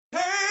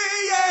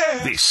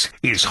This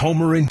is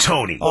Homer and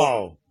Tony.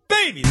 Oh,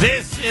 baby.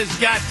 This has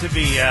got to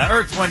be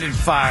Earth, Wind, and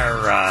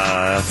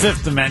Fire,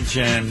 Fifth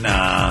Dimension.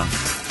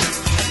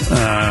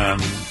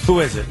 Who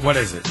is it? What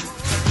is it?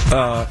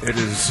 It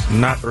is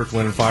not Earth,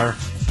 Wind, and Fire.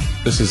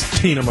 This is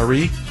Tina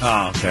Marie.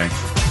 Oh, okay.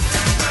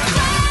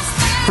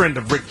 Friend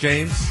of Rick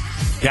James.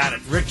 Got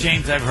it. Rick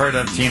James I've heard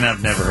of. Tina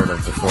I've never heard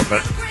of before,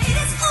 but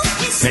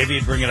maybe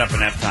you'd bring it up in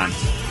halftime.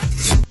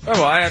 Oh,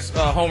 well, I asked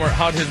Homer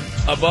how'd his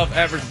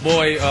above-average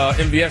boy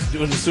MVS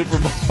do in the Super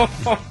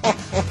Bowl.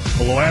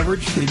 Below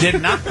average? He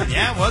did nothing.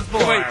 Yeah, it was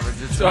below average.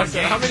 It's so I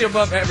said, how many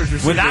above-average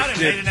receivers without him,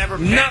 did they'd never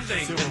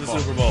nothing in the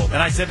Super Bowl? And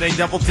I said they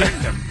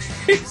double-teamed him.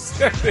 He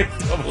said they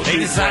double-teamed They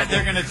decided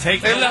they're going to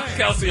take They it left away.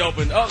 Kelsey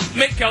open. Oh,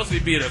 make Kelsey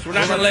beat us. We're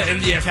not going to let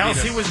MVS beat us.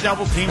 Kelsey was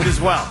double-teamed as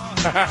well.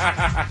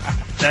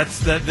 That's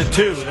the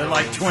two. They're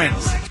like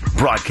twins.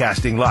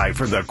 Broadcasting live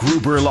from the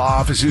Gruber Law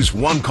Office's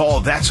One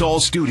Call That's All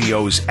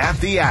studios at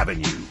the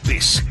Avenue.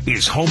 This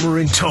is Homer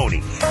and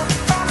Tony.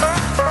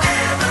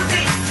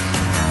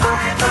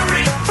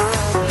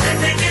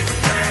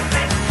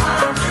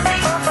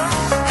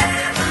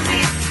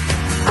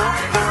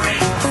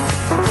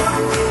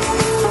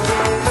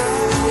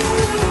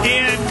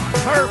 In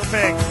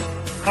perfect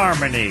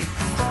harmony.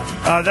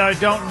 Though I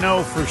don't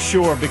know for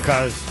sure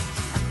because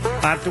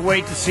I have to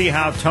wait to see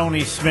how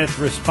Tony Smith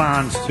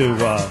responds to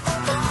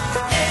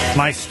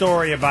my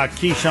story about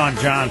Keyshawn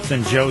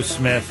Johnson, Joe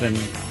Smith, and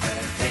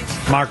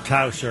Mark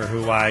Tauscher,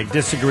 who I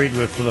disagreed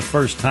with for the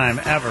first time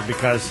ever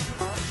because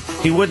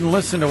he wouldn't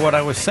listen to what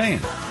I was saying.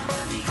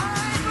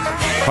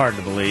 Hard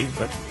to believe,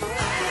 but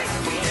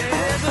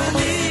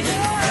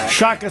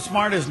Shaka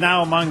Smart is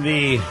now among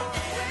the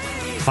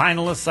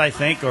finalists, I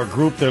think, or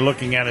group they're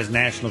looking at as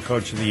National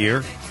Coach of the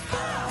Year.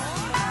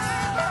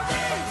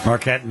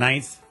 Marquette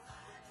ninth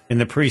in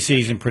the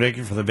preseason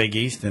prediction for the Big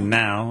East, and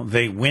now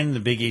they win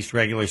the Big East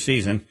regular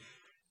season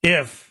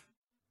if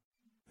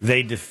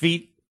they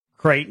defeat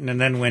Creighton and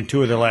then win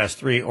two of their last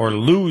three, or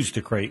lose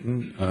to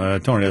Creighton.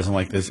 Tony doesn't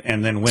like this,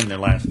 and then win their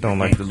last. Don't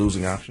like the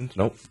losing options.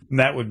 Nope.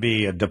 That would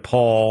be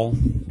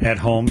DePaul at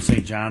home,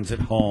 St. John's at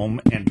home,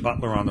 and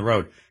Butler on the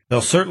road. They'll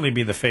certainly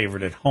be the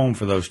favorite at home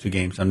for those two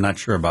games. I'm not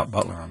sure about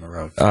Butler on the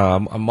road.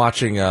 I'm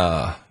watching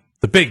the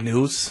big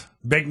news.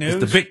 Big news?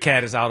 The big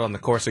cat is out on the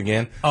course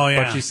again. Oh,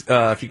 yeah.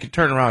 But if you could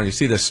turn around, you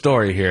see the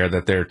story here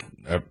that they're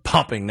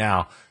pumping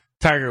now.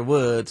 Tiger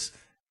Woods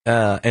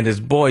and his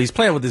boy, he's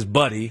playing with his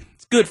buddy,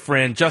 his good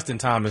friend, Justin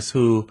Thomas,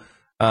 who,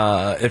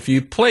 if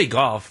you play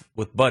golf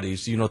with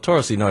buddies, you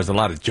notoriously know there's a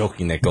lot of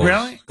joking that goes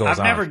on. I've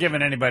never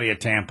given anybody a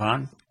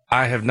tampon.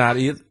 I have not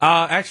either.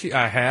 Actually,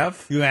 I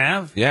have. You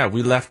have? Yeah,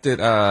 we left it.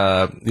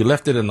 We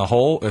left it in the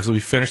hole as we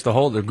finished the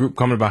hole. The group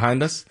coming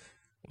behind us,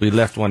 we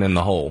left one in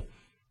the hole.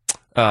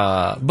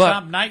 But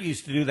Bob Knight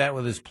used to do that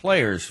with his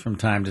players from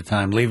time to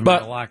time, leave them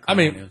in the locker room. I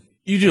mean,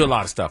 you do a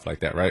lot of stuff like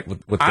that, right?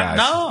 With guys.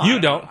 No, you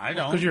don't. I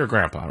don't. Because you're a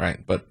grandpa, right?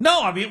 But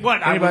no, I mean,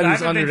 what? Anybody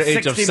who's I've under been the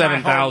age of 60 my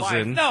whole 7,000.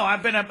 life. No,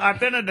 I've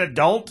been an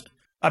adult.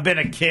 I've been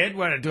a kid.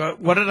 What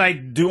did I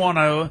do on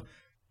a?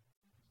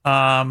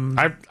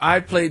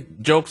 I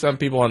played jokes on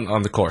people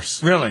on the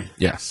course. Really?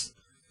 Yes.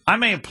 I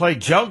may have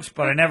played jokes,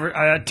 but I never.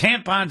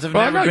 Tampons have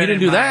Well, never no, been. you didn't in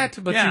do my-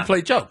 that, but yeah. you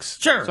played jokes.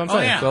 Sure. That's what I'm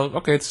saying. Yeah. So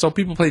okay, so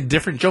people play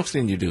different jokes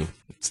than you do.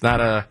 It's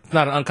not an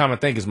uncommon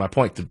thing. Is my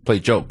point to play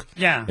joke?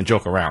 Yeah. And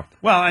joke around.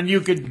 Well, and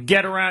you could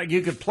get around.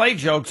 You could play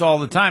jokes all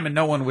the time, and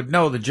no one would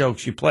know the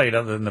jokes you played,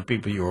 other than the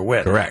people you were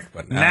with. Correct.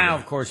 But Now,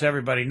 of course,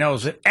 everybody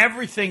knows that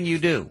everything you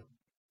do,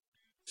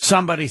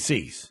 somebody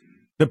sees.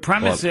 The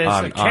premise is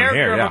the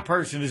character of a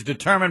person is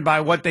determined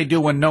by what they do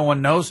when no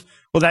one knows.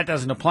 Well, that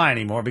doesn't apply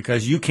anymore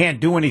because you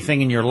can't do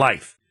anything in your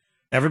life.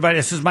 Everybody,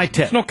 this is my tip.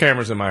 There's no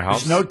cameras in my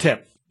house. There's no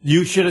tip.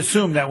 You should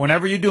assume that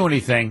whenever you do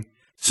anything,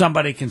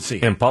 somebody can see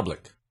it. In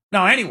public.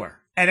 No, anywhere.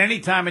 At any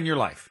time in your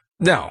life.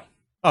 No.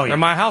 Oh, yeah. In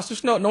my house,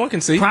 there's no one can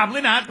see. Probably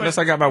not. But Unless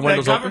I got my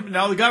windows open.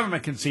 No, the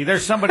government can see.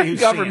 There's somebody who's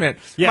government.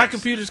 Yes. My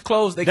computer's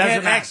closed. They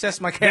can't access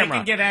my camera. They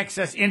can get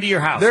access into your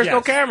house. There's yes. no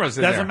cameras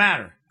in Doesn't there.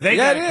 matter.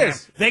 It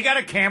is. They got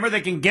a camera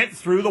that can get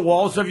through the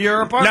walls of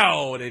your apartment.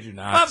 No, they do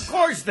not. Of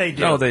course they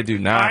do. No, they do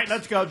not. All right,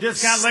 let's go.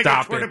 Discount Liquor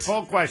Stop Twitter it.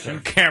 poll question.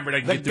 The camera that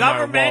can The get through my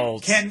government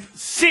walls. can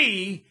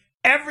see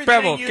everything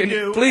Bevel, you can do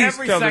you please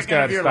every tell this second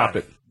guy of to your stop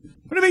life. it?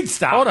 What do you mean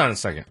stop? Hold on a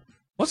second.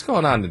 What's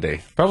going on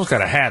today? Bevel's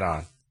got a hat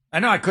on. I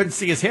know I couldn't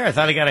see his hair. I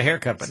thought he got a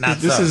haircut, but not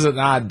This so. is an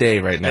odd day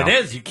right now. It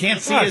is. You can't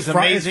see his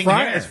amazing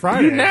hair. It's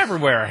Friday. You never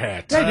wear a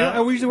hat. Yeah, I do.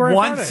 I usually wear it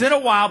Once Friday.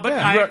 in a while, but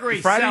I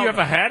agree. Friday, seldom. you have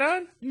a hat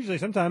on? Usually,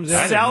 sometimes. I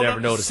Yeah. didn't never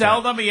notice that.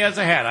 Seldom he has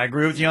a hat. I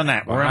agree with you on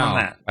that. We're on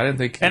that. I didn't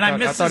think. And I I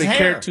miss thought his he hair.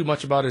 cared too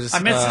much about his. I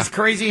miss his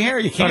crazy hair.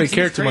 You I can't thought he see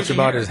cared his too much crazy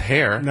about hair. his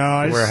hair. No,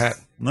 I to wear a just-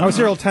 hat. I was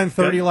here till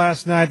 10:30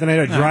 last night. Then I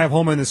had to drive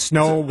home in the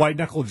snow, white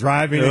knuckle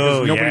driving.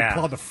 Because nobody yeah.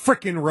 plowed the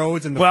frickin'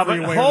 roads and the Well, but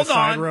freeway hold and the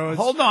side on. roads.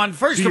 Hold on.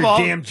 First Do of your all,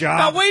 damn job.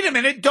 now wait a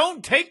minute.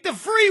 Don't take the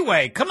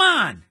freeway. Come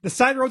on. The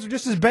side roads are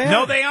just as bad.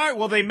 No, they aren't.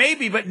 Well, they may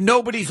be, but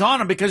nobody's on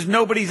them because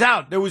nobody's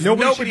out. There was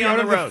Nobody should nobody be on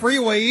on the the road.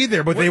 freeway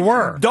either, but they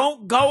were.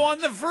 Don't go on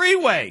the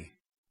freeway.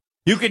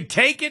 You can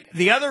take it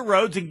the other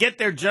roads and get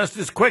there just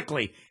as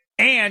quickly.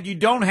 And you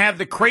don't have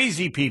the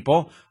crazy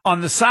people on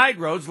the side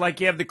roads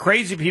like you have the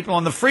crazy people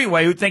on the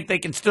freeway who think they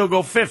can still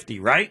go 50,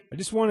 right? I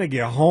just want to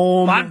get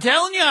home. I'm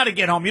telling you how to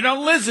get home. You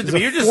don't listen to It's me.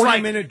 a You're just like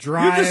 40-minute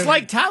drive. You're just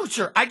like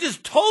Tauscher. I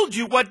just told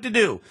you what to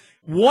do.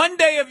 One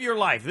day of your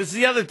life. This is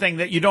the other thing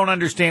that you don't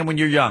understand when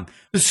you're young.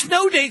 The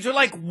snow days are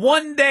like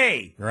one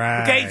day.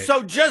 Right. Okay,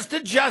 so just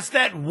adjust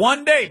that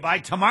one day. By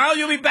tomorrow,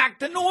 you'll be back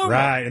to normal.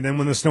 Right, and then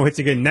when the snow hits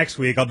again next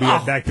week, I'll be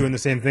back doing the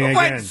same thing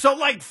Right, again. so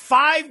like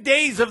 5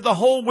 days of the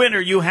whole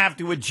winter, you have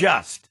to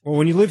adjust. Well,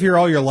 when you live here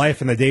all your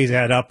life and the days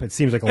add up, it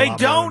seems like a They lot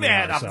don't more than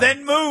add they are, up. so.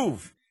 Then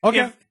move.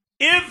 Okay.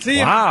 If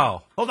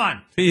Wow. hold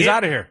on. He's If-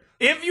 out of here.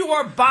 If you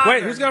are bothered,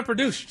 Wait, who's going to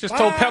produce? Just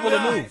told Pebble to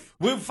move.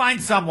 We'll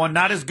find someone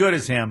not as good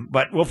as him,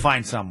 but we'll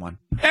find someone.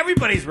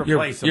 Everybody's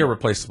replaceable. You're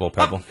replaceable,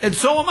 Pebble. And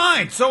so am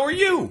I. So are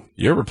you.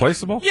 You're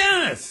replaceable?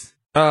 Yes.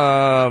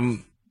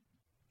 I'm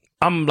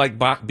like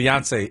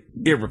Beyonce,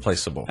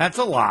 irreplaceable. That's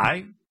a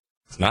lie.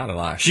 It's not a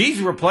lie. She's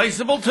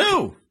replaceable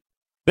too.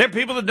 There are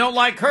people that don't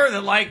like her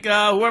that like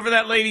whoever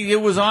that lady who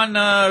was on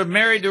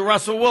married to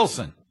Russell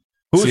Wilson.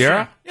 Who's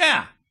Sierra? she?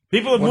 Yeah.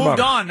 People have What moved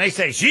about her? on. They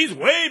say she's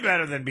way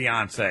better than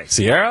Beyonce.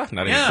 Sierra?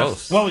 Not even Yes.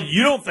 close. Well,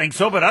 you don't think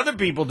so, but other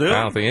people do.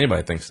 I don't think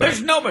anybody thinks that.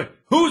 There's nobody.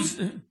 Who's...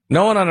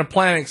 No one on the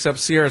planet except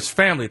Sierra's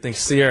family thinks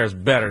Sierra's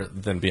better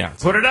than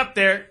Beyonce. Put it up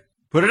there.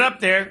 Put it up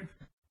there.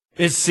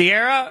 Is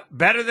Sierra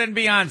better than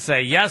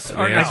Beyonce? Yes or The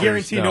no? I answer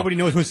guarantee No. nobody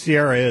knows who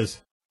Sierra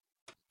is.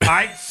 All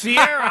right,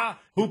 Sierra,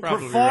 who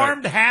probably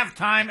performed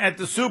halftime at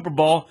the Super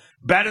Bowl,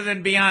 better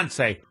than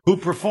Beyonce, who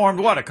performed,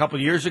 what, a couple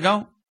years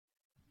ago?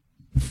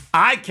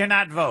 I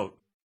cannot vote.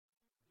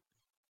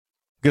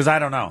 Because I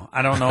don't know.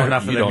 I don't know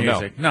enough of You their don't know.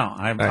 music. No,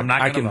 I'm not going to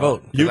I can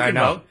vote, 'cause You I can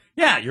know. vote.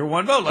 Yeah, you're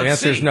one vote. Let's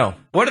answer is see. no.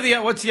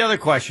 What's the other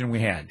question we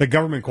had? The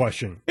government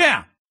question.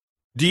 Yeah.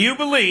 Do you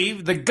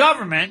believe the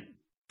government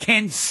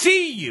can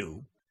see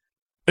you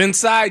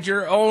Inside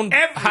your own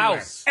everywhere?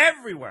 house.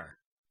 Everywhere.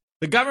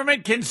 The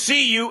government can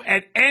see you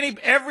at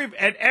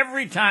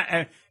every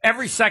time,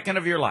 every second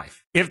of your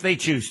life, if they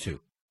choose to.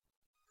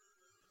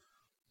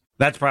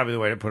 That's probably the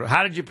way to put it.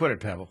 How did you put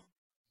it, Pebble?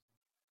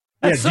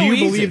 That's do so you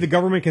easy. believe the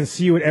government can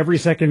see you at every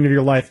second of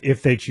your life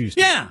if they choose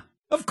to? Yeah,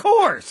 of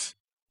course.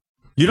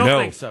 You don't No.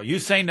 think so? You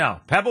say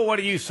no. Pebble, what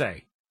do you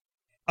say?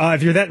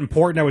 If you're that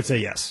important, I would say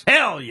yes.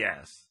 Hell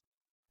yes.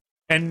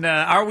 And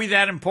are we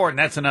that important?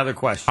 That's another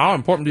question. How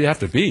important do you have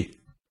to be?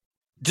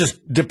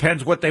 Just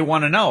depends what they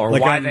want to know or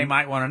Like why on- they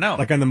might want to know.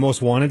 Like on the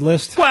most wanted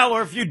list? Well,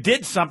 or if you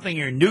did something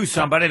or knew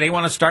somebody, they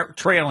want to start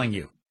trailing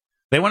you.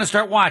 They want to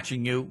start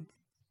watching you.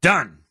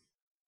 Done.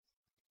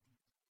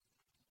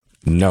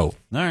 No.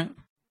 All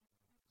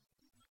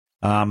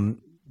right.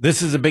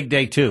 This is a big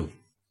day, too.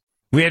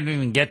 We didn't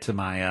even get to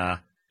my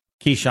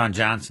Keyshawn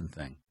Johnson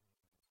thing.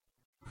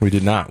 We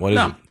did not. What is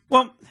it?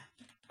 Well,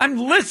 I'm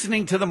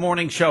listening to the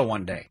morning show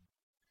one day.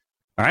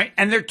 All right.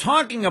 And they're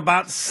talking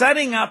about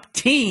setting up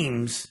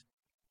teams,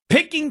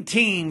 picking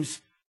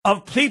teams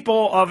of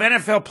people, of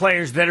NFL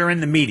players that are in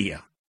the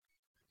media,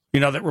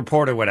 that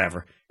report or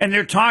whatever. And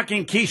they're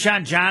talking,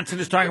 Keyshawn Johnson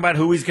is talking about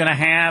who he's going to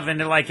have. And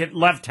like at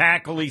left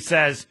tackle, he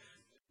says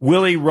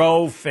Willie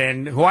Rofe,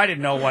 and who I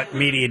didn't know what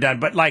media done,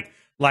 but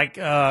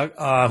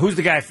who's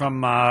the guy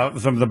from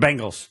the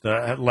Bengals,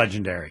 the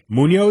legendary?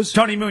 Munoz?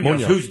 Tony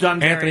Munoz, who's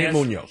done Anthony various,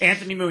 Munoz.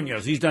 Anthony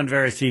Munoz, he's done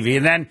various TV.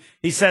 And then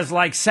he says,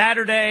 like,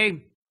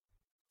 Saturday,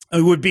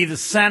 it would be the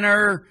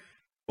center.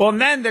 Well, and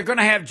then they're going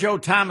to have Joe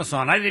Thomas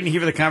on. I didn't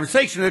hear the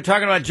conversation. They're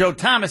talking about Joe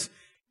Thomas.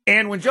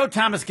 And when Joe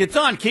Thomas gets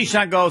on,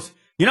 Keyshawn goes,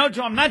 Joe,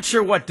 I'm not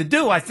sure what to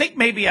do. I think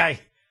maybe I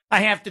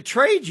have to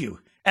trade you.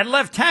 At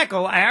left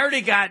tackle, I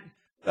already got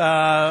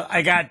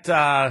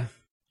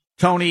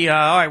Tony,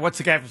 all right, what's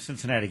the guy from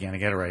Cincinnati again? I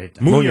got it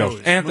right.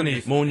 Munoz.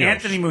 Anthony Munoz.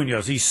 Anthony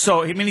Munoz.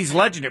 He's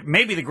legendary.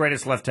 Maybe the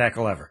greatest left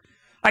tackle ever.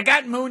 I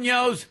got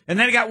Munoz, and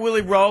then I got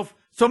Willie Rofe,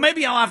 so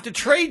maybe I'll have to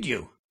trade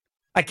you.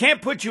 I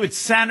can't put you at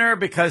center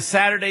because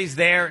Saturday's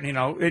there,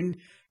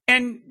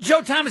 and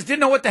Joe Thomas didn't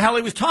know what the hell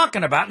he was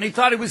talking about, and he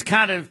thought he was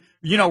kind of,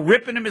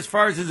 ripping him as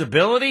far as his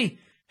ability.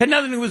 Had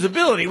nothing to do with his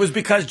ability. It was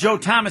because Joe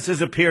Thomas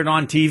has appeared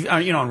on TV,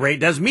 on Ray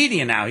does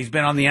media now. He's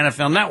been on the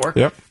NFL Network.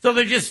 Yep. So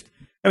they're just,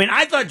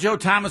 I thought Joe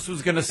Thomas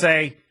was going to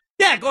say,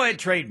 yeah, go ahead,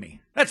 trade me.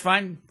 That's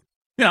fine.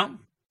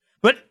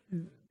 But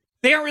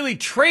they aren't really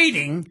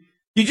trading.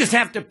 You just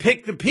have to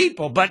pick the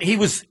people. But he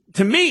was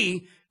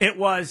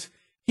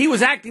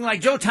acting like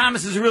Joe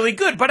Thomas is really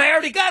good, but I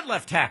already got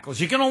left tackles.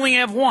 You can only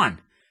have one.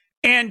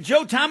 And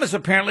Joe Thomas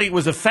apparently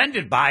was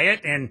offended by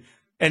it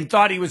and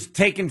thought he was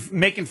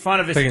making fun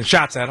of his... Taking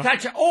shots at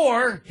him.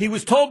 Or he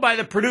was told by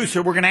the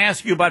producer, we're going to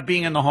ask you about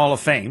being in the Hall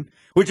of Fame,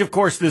 which of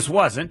course this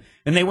wasn't.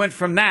 And they went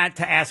from that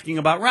to asking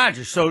about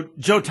Rodgers. So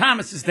Joe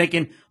Thomas is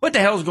thinking, what the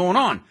hell's going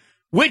on?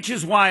 Which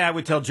is why I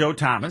would tell Joe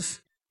Thomas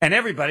and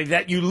everybody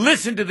that you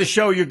listen to the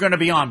show you're going to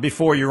be on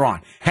before you're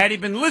on. Had he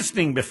been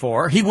listening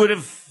before, he would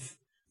have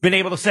been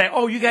able to say,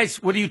 oh, you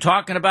guys, what are you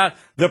talking about?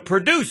 The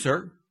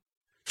producer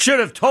should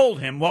have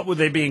told him what were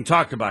they being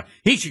talked about.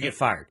 He should get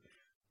fired.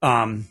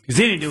 Because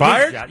he didn't do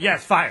Fired? his job.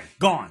 Yes, fired.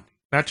 Gone.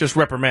 Not just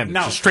reprimanded.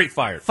 No. Just straight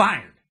fired.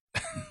 Fired.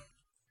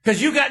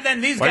 Because you got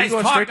then these Why are you guys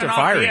going straight talking to off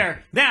firing? the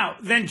air. Now,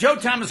 then Joe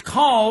Thomas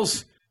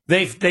calls.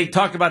 They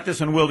talked about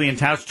this on Wilde and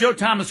Tausch. Joe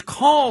Thomas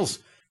calls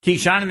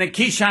Keyshawn, and then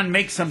Keyshawn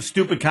makes some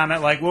stupid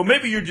comment like, "Well,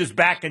 maybe you're just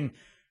backing,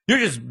 you're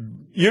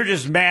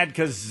just mad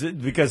because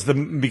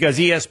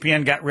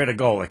ESPN got rid of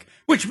Golick,"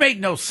 which made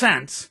no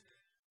sense.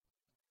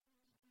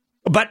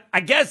 But I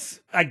guess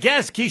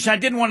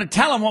Keyshawn didn't want to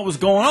tell him what was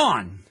going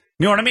on.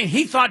 You know what I mean?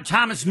 He thought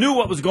Thomas knew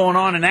what was going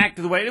on and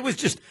acted the way it was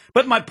just.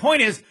 But my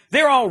point is,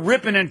 they're all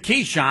ripping at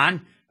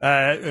Keyshawn,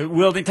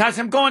 Wilde and Tausch.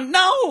 I'm going,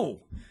 no.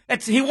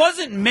 He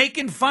wasn't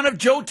making fun of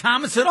Joe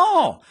Thomas at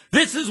all.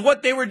 This is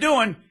what they were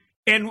doing.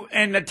 And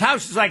the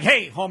Tausch is like,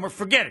 hey, Homer,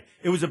 forget it.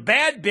 It was a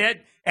bad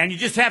bit, and you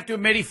just have to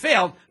admit he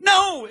failed.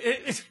 No,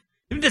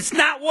 it's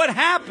not what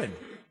happened.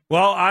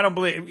 Well, I don't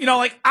believe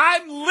it.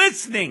 I'm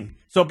listening.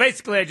 So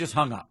basically, I just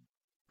hung up.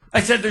 I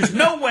said, there's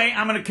no way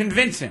I'm going to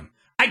convince him.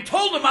 I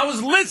told him I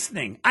was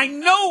listening. I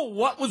know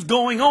what was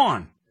going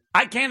on.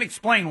 I can't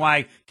explain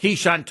why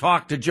Keyshawn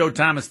talked to Joe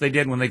Thomas they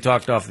did when they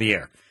talked off the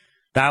air.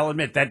 I'll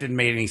admit that didn't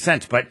make any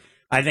sense, but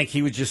I think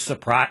he was just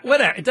surprised.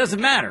 Whatever, it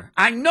doesn't matter.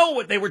 I know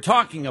what they were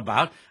talking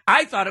about.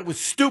 I thought it was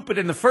stupid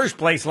in the first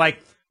place.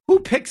 Like, who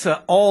picks an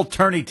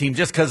all-tourney team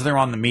just because they're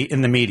on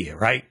in the media,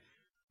 right?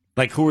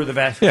 Like, who are the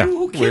best? Yeah,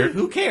 who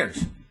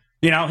cares?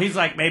 He's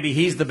like, maybe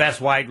he's the best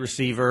wide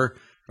receiver,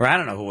 or I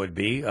don't know who it would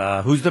be.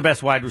 Who's the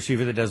best wide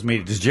receiver that does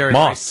media? Does Jerry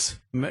Moss?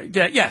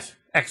 Yes,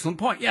 excellent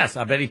point. Yes,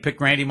 I bet he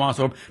picked Randy Moss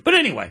over. But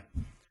anyway,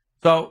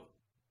 so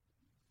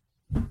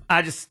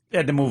I just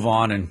had to move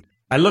on, and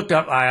I looked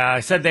up. I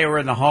said they were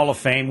in the Hall of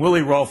Fame.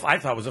 Willie Rolfe, I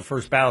thought was the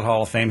first ballot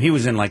Hall of Fame. He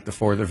was in like the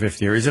 4th or 5th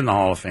year. He's in the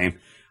Hall of Fame.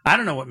 I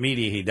don't know what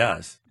media he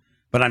does,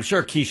 but I'm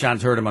sure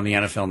Keyshawn's heard him on the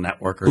NFL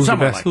Network or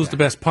something like that. Who's the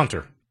best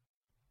punter?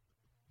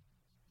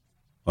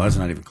 Well, that's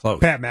not even close.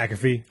 Pat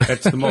McAfee.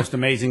 That's the most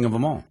amazing of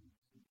them all.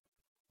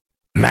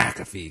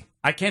 McAfee.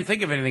 I can't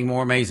think of anything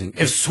more amazing.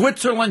 If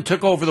Switzerland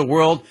took over the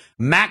world,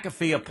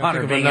 McAfee, a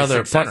punter, being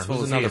another as successful punter.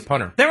 Who's as he another is.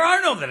 punter? There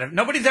are no that.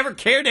 Nobody's ever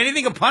cared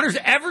anything a punter's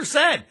ever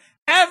said.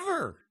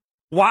 Ever.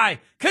 Why?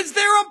 Because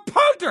they're a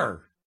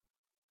punter.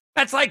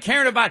 That's like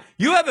caring about,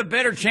 you have a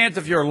better chance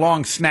if you're a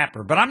long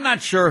snapper, but I'm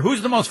not sure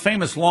who's the most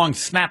famous long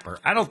snapper.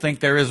 I don't think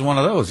there is one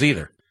of those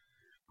either.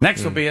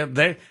 Next will be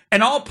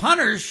and all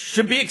punters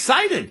should be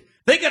excited.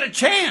 They got a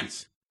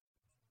chance.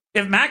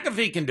 If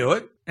McAfee can do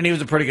it, and he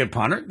was a pretty good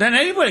punter, then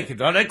anybody can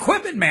do it. An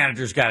equipment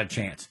manager's got a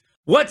chance.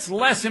 What's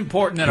less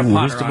important than a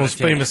punter? Who's the most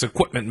famous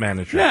equipment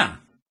manager? Yeah.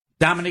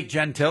 Dominic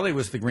Gentile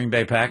was the Green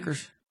Bay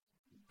Packers.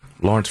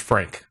 Lawrence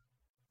Frank.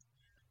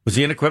 Was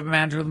he an equipment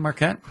manager with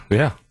Marquette?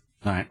 Yeah.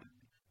 All right.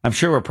 I'm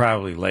sure we're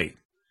probably late.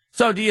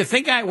 So do you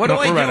think what do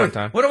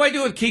I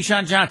do with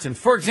Keyshawn Johnson?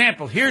 For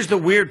example, here's the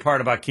weird part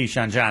about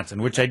Keyshawn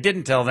Johnson, which I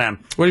didn't tell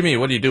them. What do you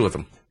mean? What do you do with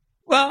him?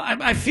 Well,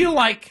 I feel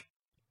like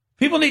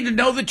people need to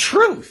know the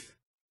truth.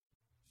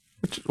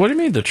 What do you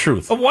mean the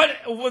truth?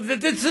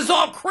 This is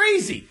all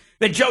crazy.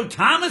 That Joe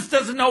Thomas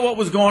doesn't know what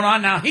was going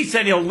on. Now, he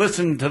said he'll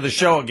listen to the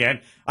show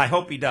again. I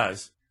hope he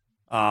does.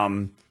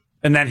 And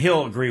then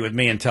he'll agree with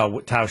me and tell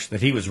Tausch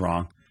that he was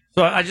wrong.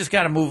 So I just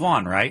got to move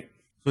on, right?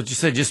 That's what you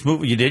said. Just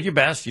move. You did your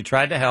best. You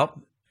tried to help.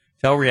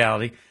 Tell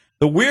reality.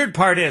 The weird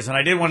part is, and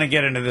I did want to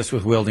get into this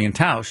with Wilde and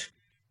Tausch,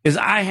 is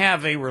I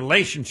have a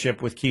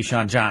relationship with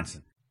Keyshawn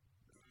Johnson.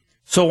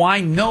 So I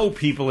know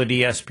people at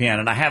ESPN,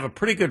 and I have a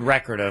pretty good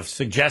record of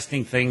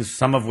suggesting things,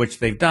 some of which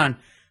they've done.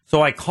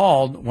 So I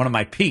called one of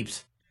my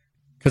peeps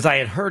because I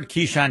had heard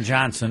Keyshawn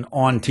Johnson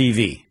on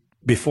TV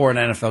before an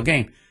NFL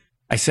game.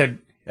 I said,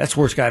 that's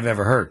the worst guy I've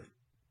ever heard.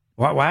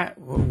 Why?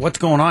 What's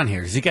going on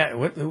here?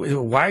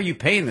 Why are you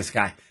paying this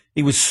guy?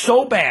 He was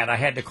so bad, I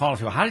had to call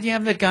him. How did you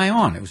have that guy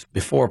on? It was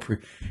before. And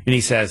he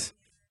says,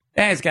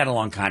 he's got a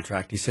long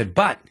contract. He said,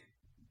 but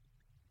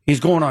he's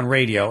going on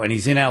radio, and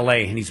he's in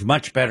L.A., and he's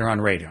much better on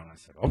radio. And I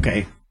said,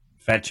 okay,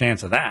 fat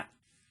chance of that.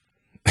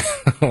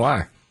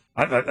 Why?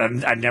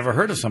 I'd never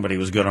heard of somebody who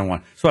was good on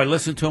one. So I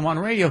listened to him on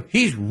radio.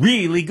 He's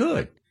really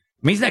good.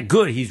 I mean, he's not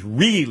good. He's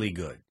really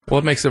good.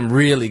 What makes him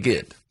really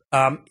good?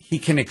 He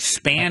can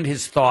expand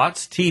his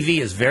thoughts. TV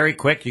is very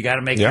quick. You got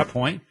to make your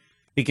point.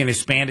 He can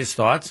expand his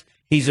thoughts.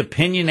 He's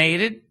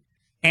opinionated,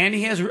 and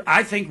he has,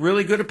 I think,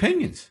 really good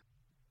opinions.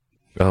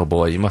 Oh,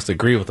 boy, you must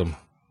agree with him.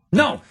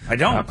 No, I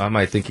don't. I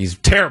might think he's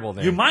terrible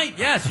then. You might,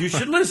 yes. You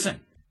should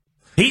listen.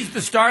 He's the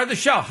star of the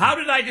show. How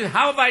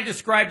have I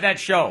described that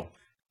show?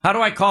 How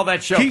do I call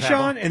that show?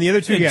 Keyshawn and the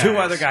other two guys. Two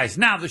other guys.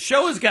 Now, the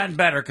show has gotten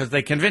better because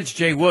they convinced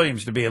Jay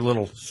Williams to be a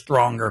little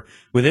stronger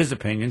with his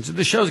opinions.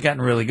 The show's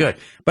gotten really good.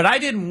 But I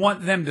didn't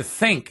want them to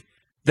think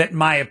that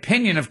my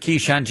opinion of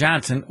Keyshawn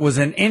Johnson was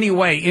in any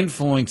way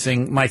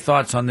influencing my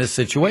thoughts on this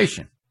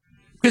situation.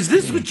 Because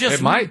this was just...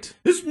 It might.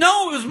 It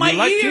was my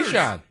ears.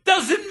 Keyshawn.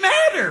 Doesn't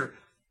matter.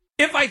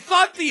 If I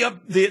thought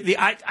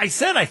I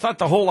said I thought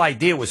the whole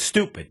idea was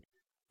stupid.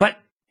 But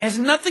it has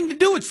nothing to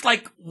do. It's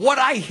like what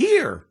I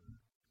hear.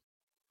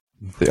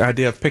 The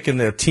idea of picking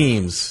their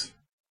teams.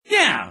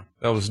 Yeah.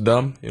 That was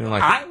dumb. You know,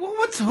 like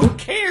who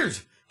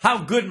cares? how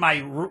good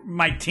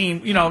my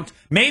team.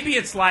 Maybe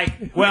it's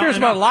like, well, Who cares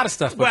about a lot of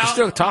stuff, but you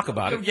still talk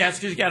about it. Yes,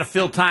 because you got to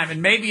fill time,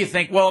 and maybe you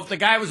think, well, if the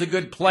guy was a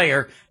good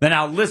player, then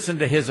I'll listen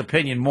to his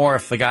opinion more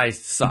if the guy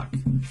sucked.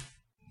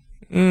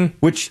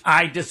 Which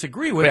I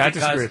disagree with. Yeah, I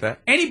because disagree with that.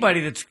 Anybody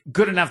that's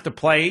good enough to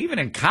play, even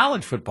in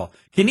college football,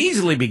 can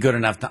easily be good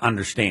enough to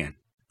understand.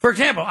 For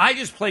example, I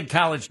just played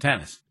college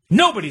tennis.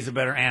 Nobody's a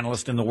better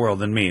analyst in the world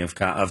than me of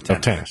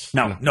tennis.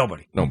 No,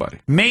 nobody.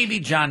 Maybe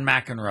John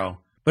McEnroe,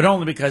 but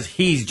only because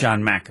he's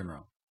John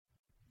McEnroe.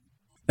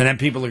 And then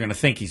people are going to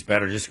think he's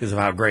better just because of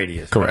how great he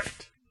is.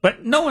 Correct.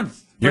 But no one.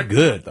 You're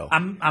good, though.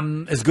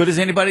 I'm as good as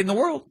anybody in the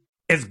world.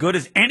 As good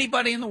as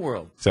anybody in the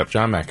world. Except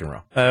John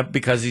McEnroe.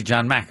 Because he's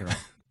John McEnroe.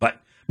 But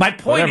my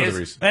point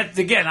is, that,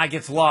 again, I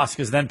get lost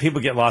because then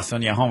people get lost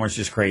on Homer's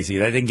just crazy.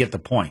 They didn't get the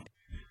point.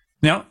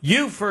 Now,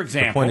 you, for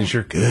example. The point is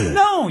you're good.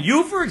 No,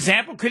 you, for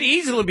example, could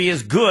easily be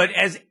as good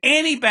as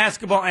any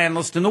basketball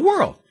analyst in the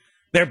world.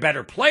 They're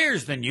better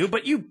players than you,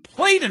 but you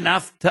played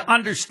enough to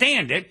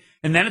understand it,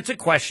 and then it's a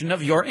question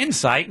of your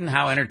insight and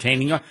how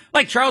entertaining you are.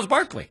 Like Charles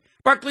Barkley.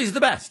 Barkley's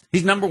the best.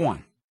 He's number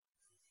one.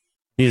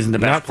 He isn't the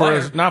best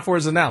player. Not for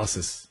his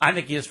analysis. I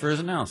think he is for his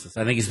analysis.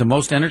 I think he's the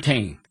most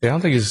entertaining. Yeah, I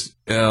don't think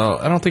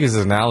his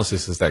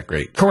analysis is that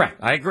great. Correct.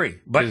 I agree.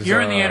 But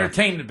you're in the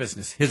entertainment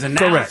business. His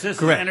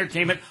analysis is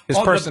entertainment. His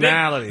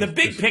personality. The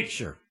big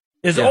picture.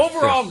 His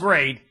overall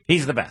grade,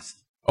 he's the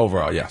best.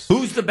 Overall, yes.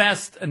 Who's the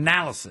best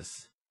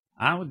analysis?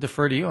 I would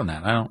defer to you on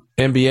that. I don't.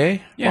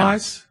 NBA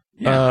wise?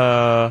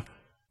 Yeah.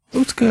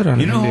 Who's good on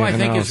NBA? You know who I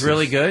think is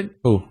really good?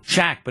 Who?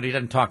 Shaq, but he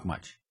doesn't talk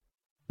much.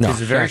 No,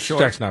 he's very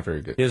short. Shaq's not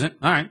very good. Isn't?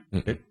 All right.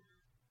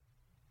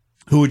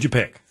 Who would you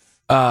pick?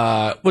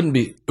 It wouldn't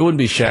be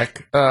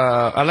Shaq.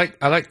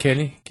 I like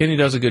Kenny. Kenny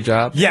does a good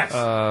job. Yes.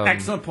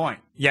 Excellent point.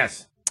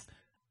 Yes.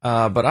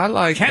 But I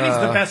like Kenny's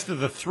the best of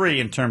the three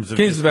in terms of.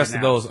 Kenny's the best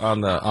of those on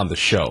the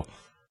show.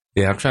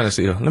 Yeah, I'm trying to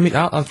see.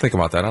 I'll think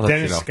about that. I'll let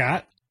Dennis you know.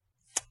 Scott?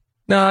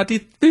 No,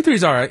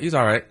 D3's all right. He's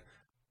all right.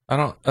 I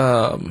don't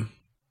know.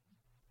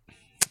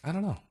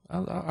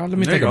 Let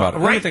me think about it.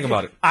 Let me think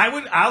about it.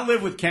 I'll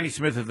live with Kenny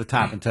Smith at the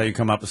top until you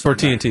come up with for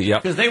TNT. Yeah,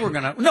 because they were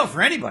gonna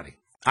for anybody.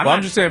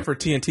 I'm just saying for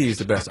TNT is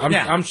the best.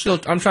 I'm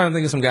trying to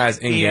think of some guys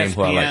in game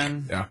who I like.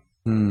 Yeah.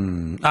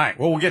 All right.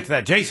 Well, we'll get to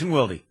that. Jason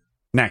Wilde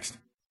next.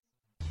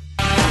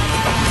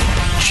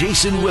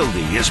 Jason Wilde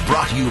is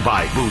brought to you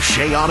by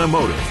Boucher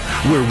Automotive,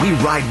 where we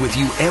ride with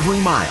you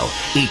every mile.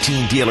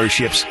 18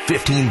 dealerships,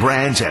 15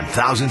 brands, and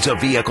thousands of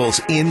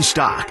vehicles in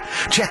stock.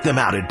 Check them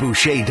out at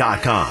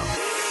Boucher.com.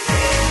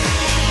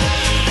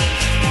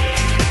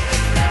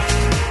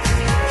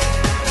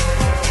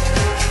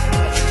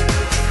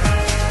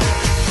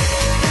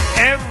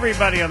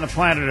 Everybody on the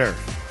planet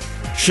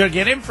Earth should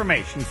get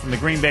information from the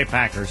Green Bay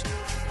Packers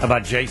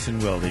about Jason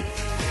Wilde.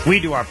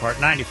 We do our part,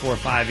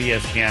 94.5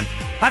 ESPN.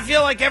 I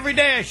feel like every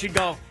day I should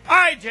go, all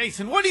right,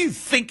 Jason, what are you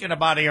thinking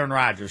about Aaron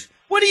Rodgers?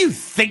 What are you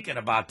thinking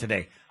about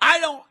today?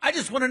 I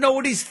just want to know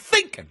what he's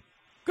thinking.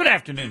 Good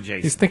afternoon,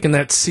 Jason. He's thinking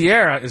that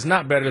Sierra is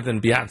not better than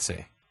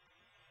Beyonce.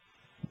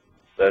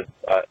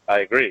 I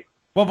agree.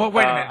 Well, but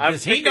wait a minute.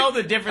 Does he know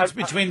the difference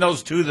between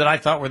those two that I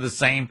thought were the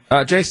same?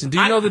 Jason, do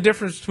you know the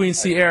difference between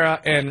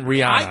Sierra and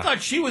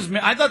Rihanna?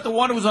 I thought the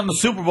one who was on the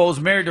Super Bowl was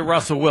married to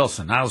Russell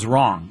Wilson. I was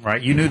wrong,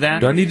 right? You knew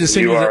that? Do I need to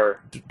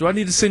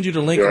send you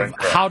the link of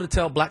how to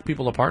tell black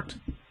people apart?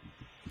 Do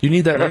you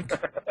need that link?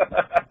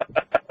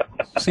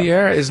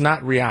 Sierra is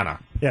not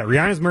Rihanna. Yeah,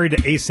 Rihanna's married to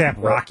ASAP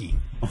Rocky.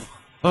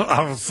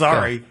 I'm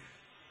sorry. Yeah.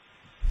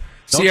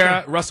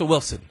 Sierra, Russell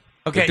Wilson.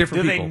 Okay, do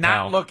they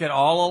not look at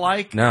all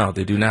alike? No,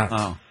 they do not.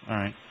 Oh, all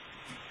right.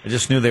 I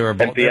just knew they were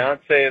both. And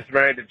Beyonce is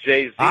married to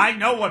Jay-Z. I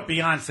know what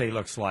Beyonce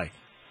looks like.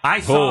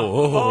 I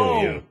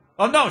saw.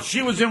 Oh, no,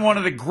 she was in one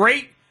of the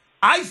great.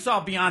 I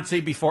saw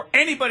Beyonce before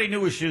anybody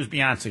knew she was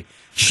Beyonce.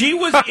 She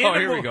was in.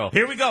 Here we go.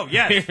 Here we go.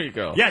 Yes. Here we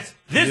go. Yes.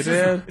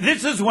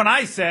 This is when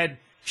I said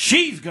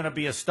she's going to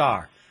be a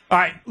star. All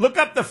right, look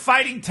up The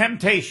Fighting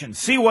Temptations.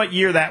 See what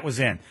year that was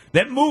in.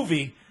 That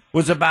movie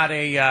was about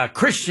a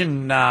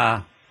Christian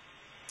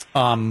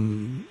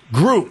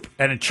group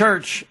at a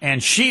church,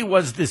 and she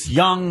was this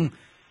young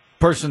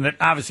person that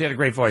obviously had a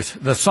great voice.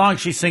 The song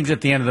she sings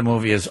at the end of the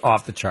movie is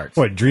off the charts.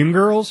 What,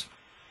 Dreamgirls?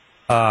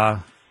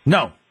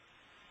 No,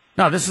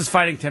 this is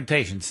Fighting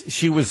Temptations.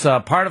 She was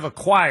part of a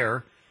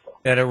choir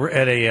at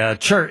a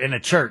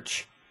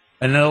church,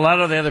 and then a lot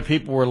of the other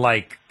people were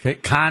like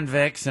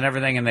convicts and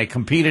everything, and they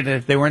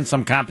competed. They were in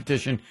some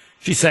competition.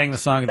 She sang the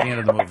song at the end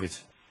of the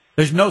movies.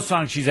 There's no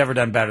song she's ever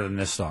done better than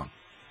this song.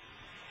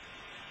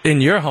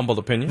 In your humble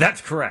opinion.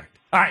 That's correct.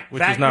 All right.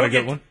 Which is not a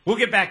good one. We'll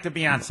get back to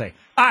Beyonce.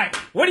 All right.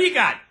 What do you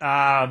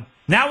got?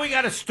 Now we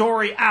got a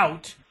story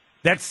out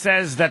that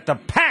says that the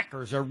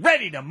Packers are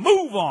ready to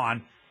move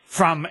on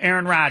from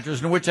Aaron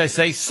Rodgers, in which I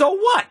say, so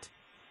what?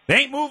 They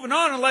ain't moving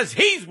on unless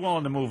he's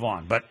willing to move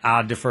on. But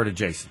I'll defer to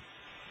Jason.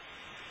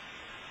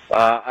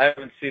 I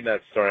haven't seen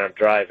that story. I'm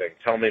driving.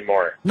 Tell me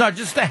more. No,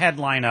 just the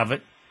headline of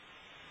it.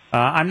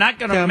 I'm not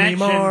going to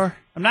mention.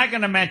 I'm not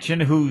going to mention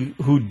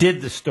who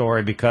did the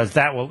story because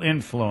that will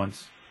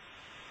influence.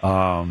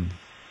 Doesn't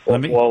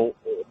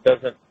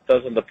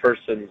doesn't the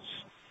person's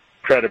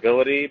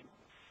credibility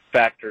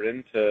factor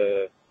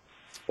into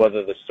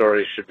whether the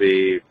story should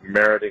be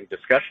meriting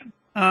discussion?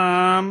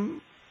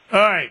 All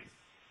right.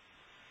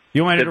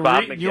 You want Did to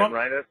Bob read? McGinn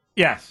write it?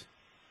 Yes.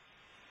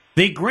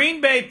 The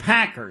Green Bay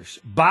Packers,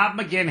 Bob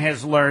McGinn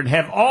has learned,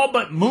 have all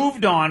but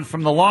moved on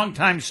from the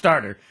longtime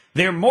starter.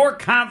 They're more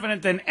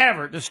confident than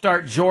ever to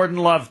start Jordan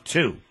Love,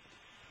 too.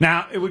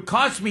 Now, it would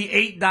cost me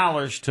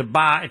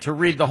 $8 to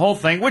read the whole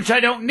thing, which I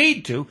don't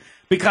need to,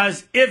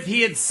 because if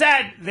he had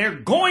said they're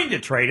going to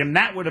trade him,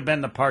 that would have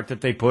been the part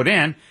that they put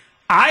in.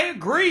 I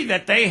agree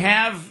that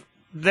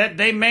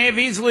they may have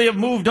easily have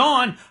moved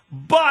on,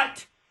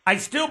 but I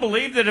still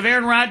believe that if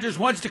Aaron Rodgers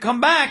wants to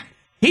come back,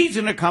 he's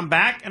going to come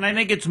back, and I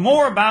think it's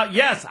more about,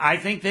 yes, I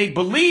think they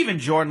believe in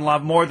Jordan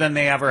Love more than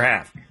they ever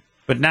have.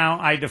 But now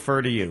I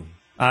defer to you.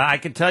 I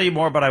could tell you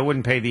more, but I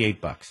wouldn't pay the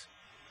 $8.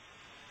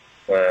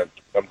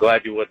 I'm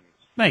glad you wouldn't.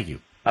 Thank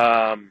you.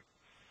 You're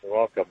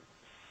welcome.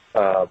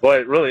 Boy,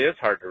 it really is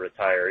hard to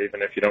retire,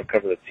 even if you don't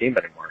cover the team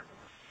anymore.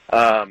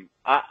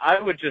 I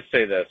would just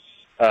say this.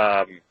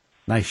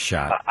 Nice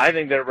shot. I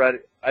think they're ready.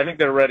 I think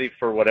they're ready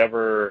for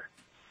whatever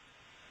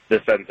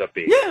this ends up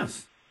being.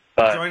 Yes.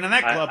 But join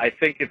that club. I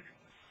think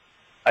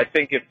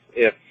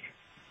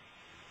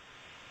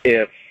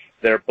if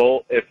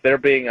they're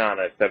being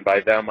honest, and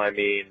by them I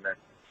mean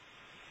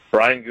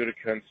Brian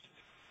Gutekunst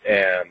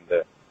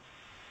and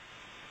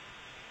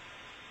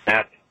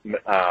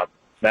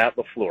Matt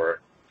LaFleur,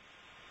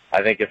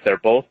 I think if they're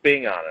both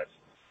being honest,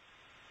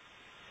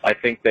 I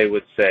think they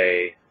would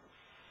say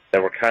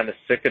that we're kind of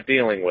sick of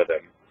dealing with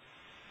him,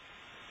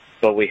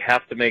 but we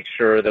have to make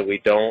sure that we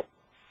don't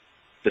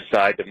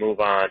decide to move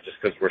on just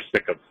because we're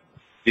sick of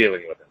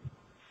dealing with him.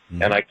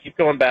 Mm-hmm. And I keep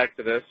going back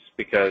to this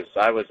because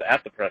I was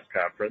at the press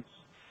conference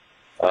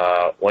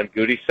when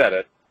Goody said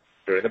it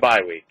during the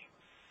bye week.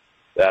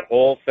 That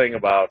whole thing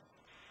about,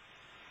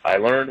 I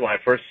learned when I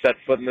first set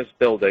foot in this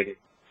building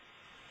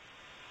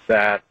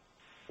that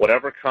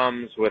whatever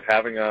comes with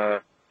having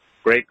a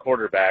great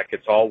quarterback,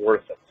 it's all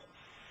worth it.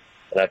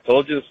 And I've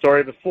told you the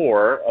story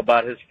before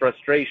about his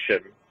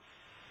frustration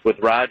with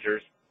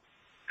Rodgers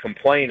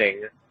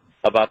complaining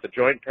about the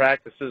joint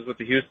practices with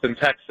the Houston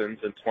Texans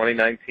in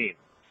 2019.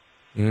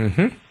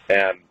 Mm-hmm.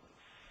 And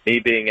me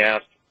being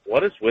asked,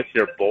 what is with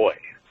your boy?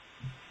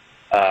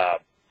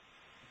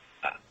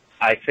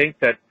 I think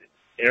that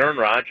Aaron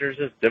Rodgers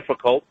is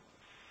difficult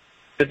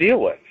to deal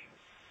with.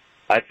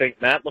 I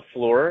think Matt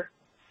LaFleur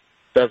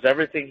does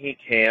everything he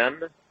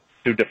can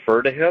to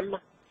defer to him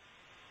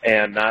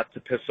and not to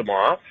piss him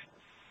off.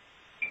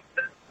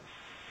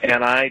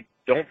 And I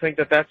don't think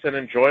that that's an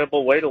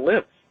enjoyable way to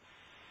live.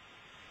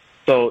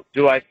 So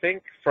do I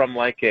think from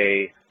like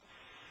a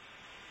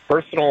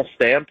personal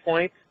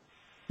standpoint,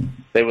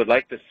 they would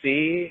like to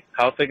see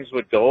how things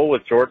would go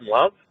with Jordan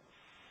Love?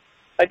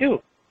 I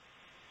do.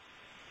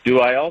 Do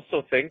I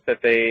also think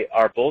that they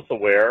are both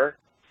aware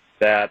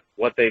that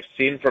what they've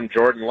seen from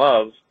Jordan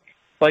Love,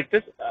 like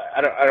this,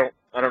 I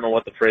don't know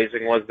what the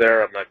phrasing was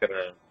there. I'm not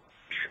gonna.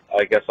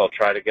 I guess I'll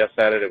try to guess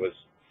at it. It was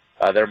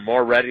they're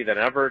more ready than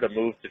ever to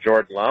move to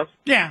Jordan Love.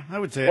 Yeah, I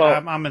would say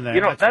well, I'm in there.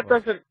 You know, that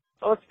doesn't.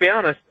 Let's be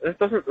honest. It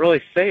doesn't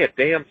really say a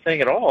damn thing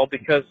at all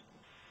because,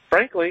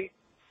 frankly,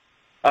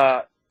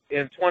 in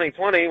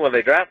 2020 when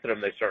they drafted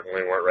him, they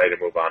certainly weren't ready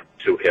to move on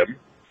to him,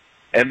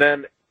 and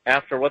then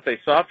after what they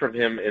saw from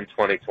him in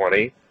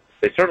 2020,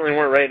 they certainly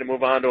weren't ready to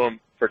move on to him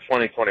for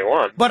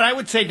 2021. But I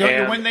would say,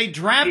 don't you, when they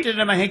drafted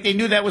him, I think they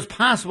knew that was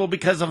possible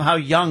because of how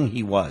young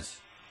he was.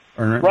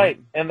 Right,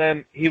 and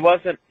then he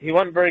wasn't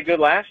very good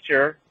last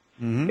year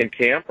in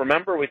camp.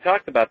 Remember, we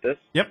talked about this.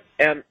 Yep.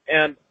 And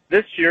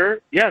this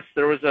year, yes,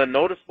 there was a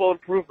noticeable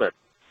improvement.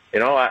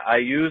 You know, I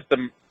used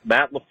the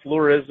Matt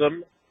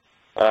LaFleurism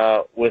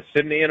with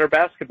Sydney and her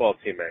basketball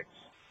teammates.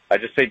 I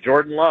just say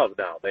Jordan Love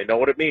now. They know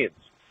what it means.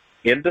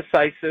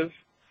 Indecisive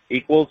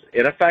equals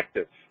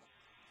ineffective.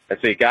 And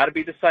so you got to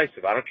be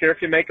decisive. I don't care if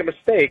you make a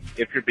mistake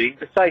if you're being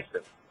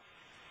decisive.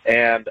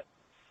 And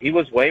he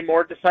was way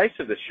more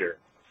decisive this year.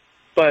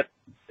 But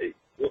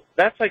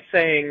that's like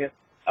saying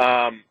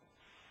I've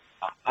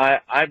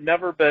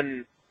never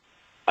been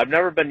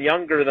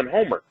younger than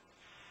Homer.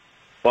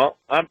 Well,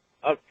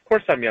 of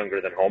course I'm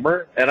younger than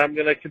Homer, and I'm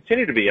going to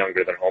continue to be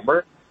younger than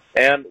Homer.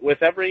 And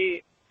with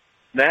every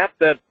snap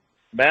that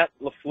Matt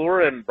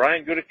LaFleur and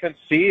Brian Gutekunst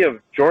see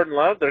of Jordan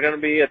Love, they're going to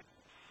be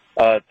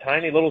a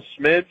tiny little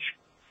smidge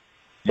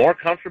more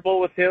comfortable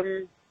with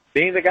him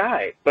being the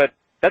guy. But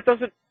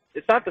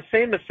it's not the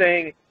same as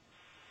saying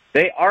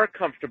they are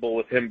comfortable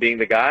with him being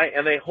the guy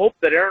and they hope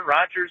that Aaron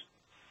Rodgers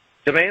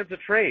demands a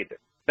trade.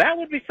 That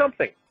would be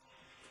something.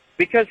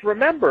 Because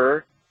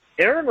remember,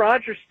 Aaron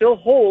Rodgers still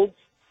holds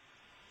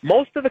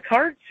most of the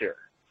cards here.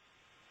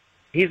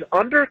 He's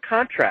under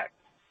contract.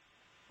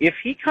 If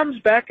he comes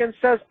back and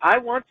says, I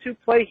want to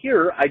play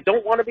here, I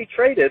don't want to be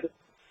traded,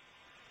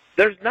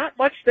 there's not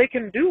much they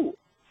can do.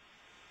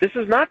 This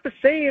is not the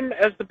same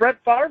as the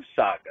Brett Favre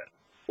saga,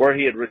 where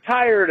he had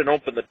retired and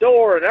opened the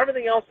door and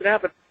everything else that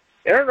happened.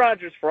 Aaron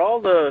Rodgers, for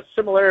all the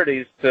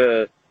similarities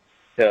to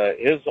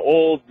his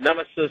old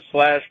nemesis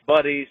 /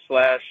 buddy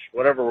 /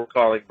 whatever we're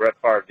calling Brett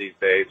Favre these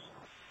days,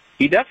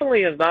 he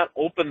definitely has not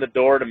opened the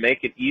door to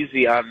make it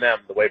easy on them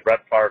the way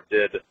Brett Favre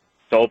did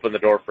to open the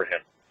door for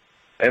him.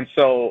 And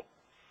so,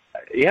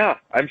 yeah,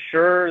 I'm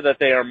sure that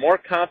they are more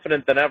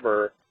confident than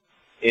ever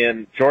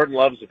in Jordan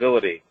Love's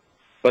ability.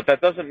 But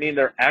that doesn't mean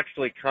they're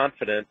actually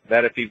confident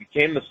that if he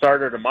became the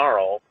starter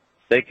tomorrow,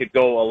 they could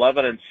go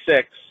 11-6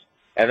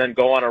 and then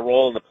go on a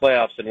roll in the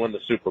playoffs and win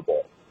the Super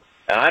Bowl.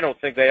 And I don't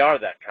think they are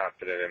that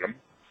confident in him.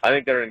 I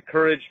think they're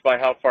encouraged by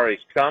how far he's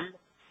come.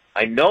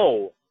 I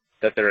know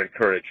that they're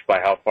encouraged by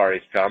how far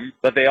he's come,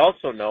 but they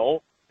also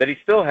know that he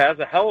still has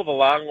a hell of a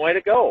long way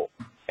to go.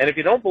 And if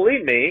you don't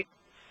believe me,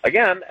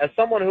 again, as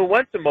someone who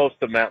went to most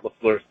of Matt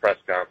LaFleur's press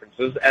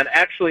conferences and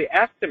actually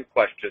asked him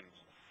questions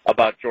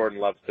about Jordan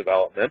Love's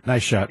development.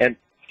 Nice shot. And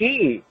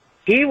he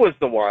was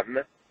the one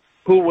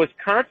who was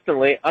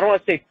constantly, I don't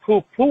want to say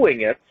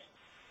poo-pooing it,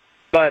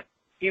 but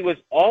he was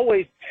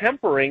always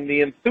tempering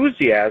the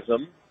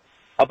enthusiasm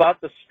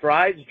about the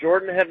strides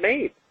Jordan had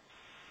made.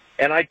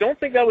 And I don't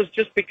think that was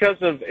just because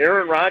of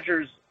Aaron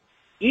Rodgers'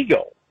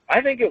 ego.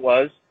 I think it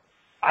was,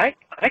 I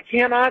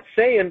cannot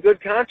say in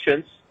good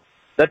conscience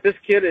that this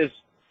kid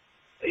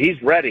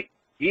he's ready.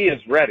 He is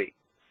ready.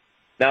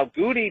 Now,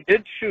 Goody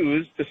did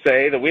choose to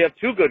say that we have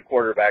two good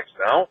quarterbacks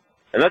now,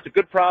 and that's a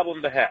good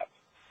problem to have.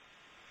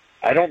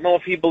 I don't know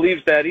if he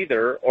believes that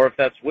either, or if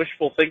that's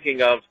wishful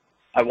thinking of,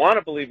 I want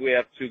to believe we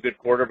have two good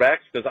quarterbacks,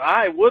 because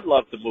I would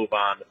love to move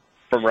on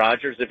from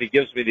Rodgers if he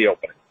gives me the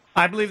opening.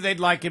 I believe they'd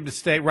like him to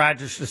stay,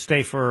 Rodgers to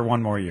stay for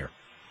one more year.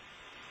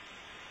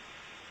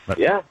 But,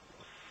 yeah.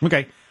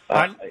 Okay.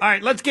 All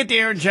right, let's get to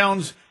Aaron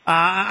Jones.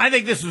 I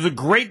think this was a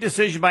great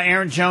decision by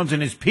Aaron Jones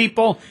and his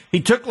people.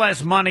 He took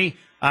less money.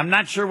 I'm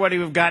not sure what he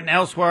would have gotten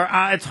elsewhere.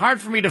 It's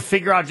hard for me to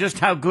figure out just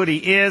how good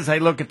he is. I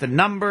look at the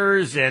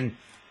numbers, and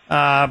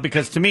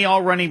because to me,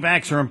 all running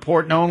backs are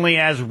important only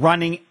as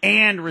running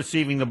and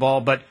receiving the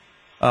ball. But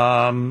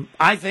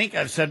I think,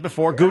 I've said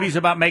before, Goody's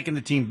about making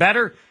the team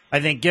better. I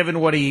think given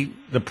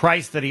the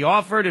price that he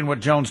offered and what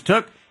Jones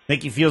took, I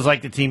think he feels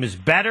like the team is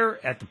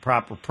better at the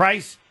proper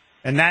price,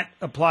 and that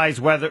applies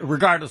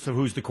regardless of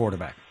who's the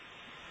quarterback.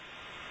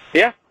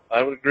 Yeah,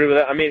 I would agree with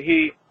that. I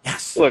mean,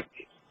 Yes. Look,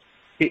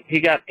 he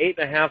got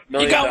 $8.5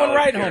 million. You got one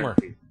right,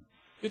 guaranteed. Homer.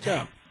 Good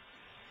job.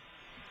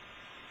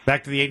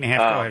 Back to the 8.5.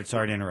 Go ahead.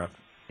 Sorry to interrupt.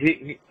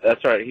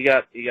 That's right. He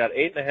got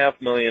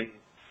 $8.5 million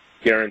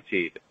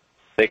guaranteed.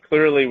 They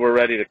clearly were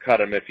ready to cut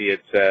him if he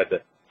had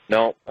said,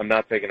 "No, I'm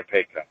not taking a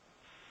pay cut."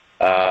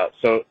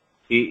 So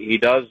he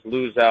does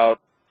lose out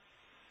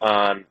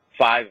on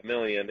 $5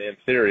 million in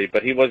theory,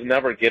 but he was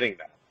never getting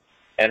that.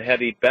 And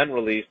had he been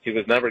released, he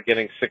was never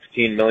getting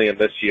 $16 million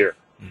this year.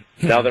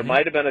 Now there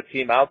might have been a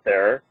team out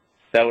there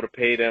that would have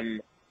paid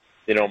him,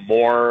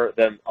 more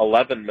than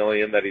 $11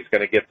 million that he's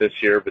going to get this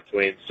year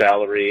between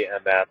salary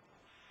and that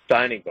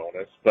signing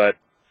bonus. But,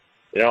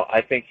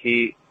 I think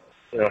he's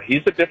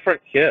a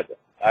different kid.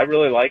 I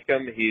really like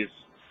him.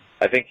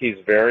 I think he's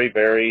very,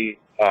 very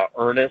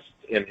earnest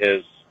in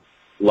his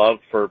love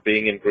for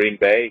being in Green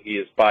Bay. He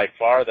is by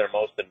far their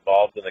most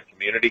involved in the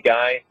community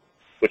guy,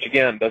 which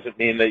again doesn't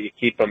mean that you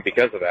keep him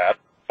because of that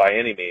by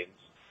any means.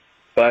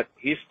 But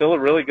he's still a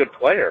really good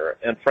player.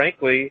 And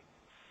frankly,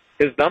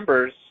 his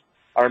numbers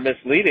are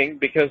misleading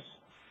because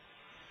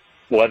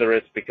whether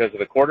it's because of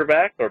the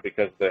quarterback or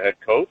because of the head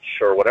coach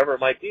or whatever it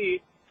might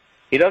be,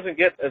 he doesn't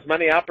get as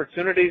many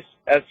opportunities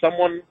as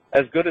someone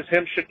as good as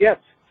him should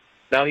get.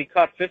 Now, he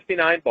caught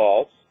 59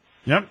 balls.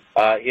 Yep.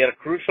 He had a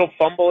crucial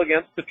fumble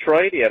against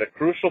Detroit. He had a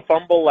crucial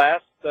fumble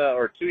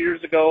 2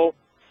 years ago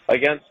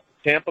against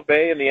Tampa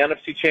Bay in the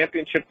NFC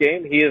Championship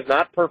game. He is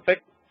not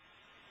perfect,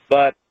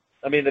 but,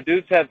 the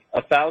dude's had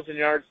 1,000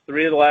 yards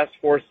 3 of the last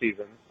 4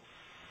 seasons.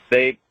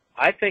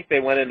 I think they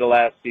went into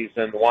last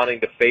season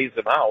wanting to phase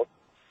him out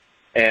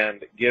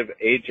and give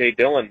A.J.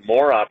 Dillon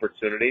more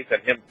opportunities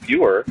and him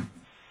fewer.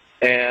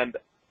 And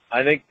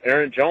I think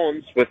Aaron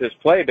Jones, with his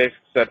play, basically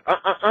said,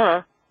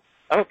 I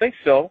don't think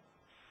so.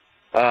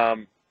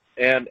 And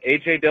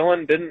A.J.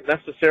 Dillon didn't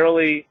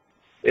necessarily,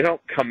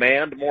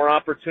 command more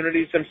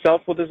opportunities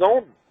himself with his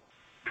own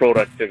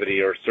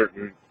productivity or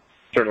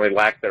certainly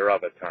lack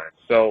thereof at times.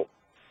 So,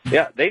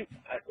 yeah,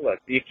 look,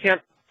 you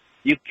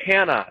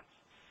cannot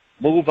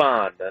move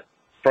on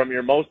from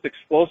your most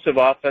explosive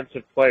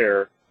offensive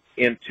player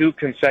in 2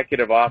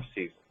 consecutive off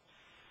seasons.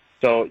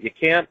 So you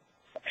can't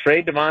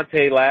trade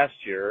Devontae last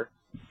year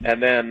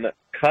and then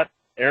cut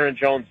Aaron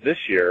Jones this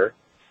year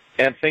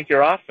and think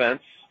your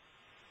offense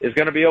is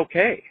going to be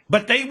okay.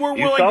 But they were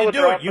willing to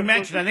do it. You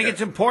mentioned, I think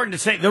it's important to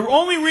say, the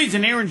only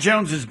reason Aaron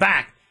Jones is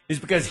back is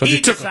because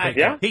he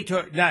decided.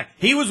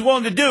 He was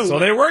willing to do. So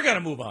they were going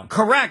to move on.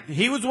 Correct.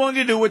 He was willing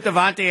to do what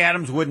Devontae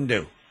Adams wouldn't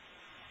do.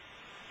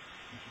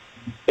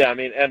 Yeah,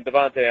 and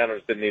Devontae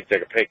Adams didn't need to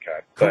take a pay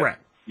cut.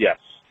 Correct. Yes.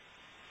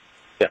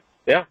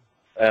 Yeah.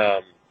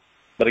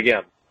 But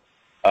again,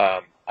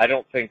 I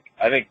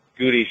think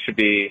Goody should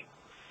be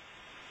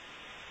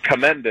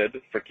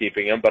commended for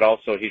keeping him, but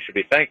also he should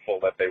be thankful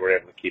that they were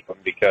able to keep him,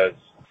 because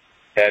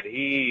had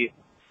he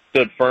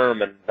stood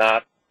firm and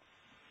not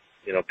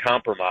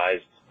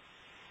compromised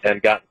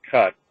and gotten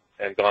cut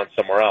and gone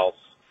somewhere else,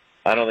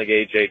 I don't think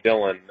A.J.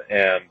 Dillon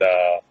and,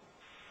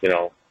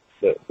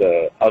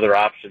 the other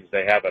options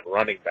they have at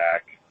running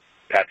back,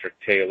 Patrick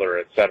Taylor,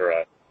 et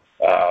cetera,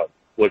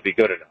 would be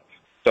good enough.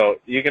 So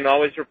you can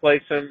always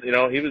replace him.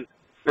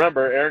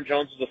 Remember, Aaron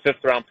Jones is a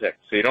 5th-round pick,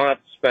 so you don't have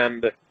to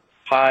spend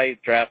high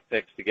draft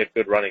picks to get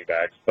good running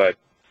backs. But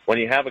when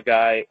you have a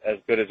guy as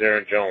good as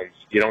Aaron Jones,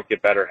 you don't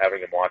get better having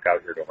him walk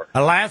out your door.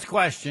 A last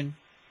question.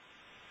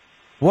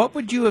 What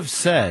would you have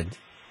said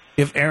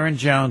if Aaron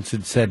Jones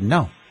had said,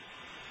 no,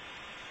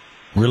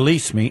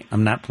 release me,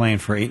 I'm not playing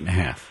for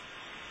 8.5?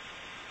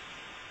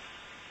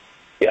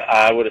 Yeah,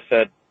 I would have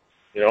said,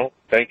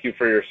 thank you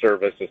for your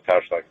service, as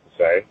Tausch likes to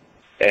say.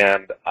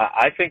 And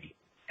I think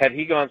had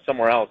he gone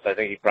somewhere else, I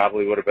think he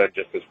probably would have been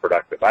just as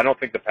productive. I don't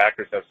think the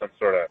Packers have some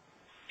sort of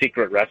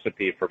secret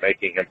recipe for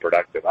making him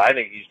productive. I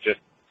think he's just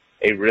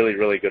a really,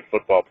 really good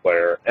football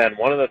player. And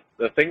one of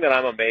the thing that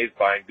I'm amazed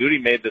by, and Goody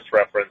made this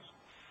reference,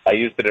 I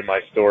used it in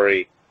my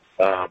story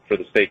for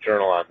the State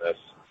Journal on this.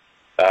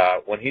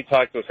 When he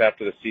talked to us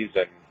after the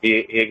season, he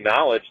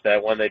acknowledged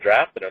that when they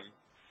drafted him,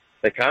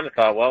 they kind of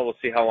thought, well, we'll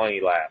see how long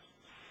he lasts.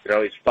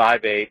 He's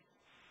 5'8", a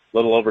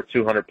little over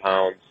 200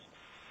 pounds,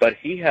 but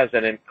he has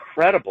an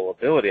incredible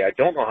ability. I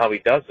don't know how he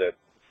does it,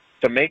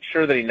 to make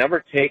sure that he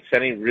never takes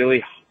any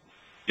really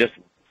just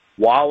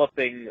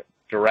walloping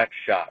direct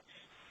shots.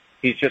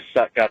 He's just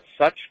got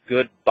such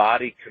good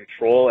body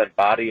control and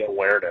body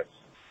awareness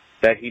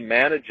that he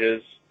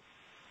manages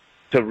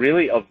to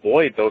really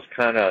avoid those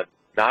kind of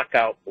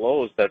knockout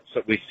blows that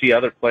we see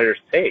other players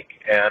take.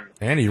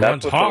 And he that's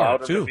runs hard,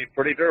 allowed him too. to be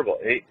pretty durable.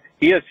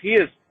 He is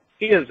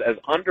as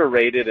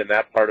underrated in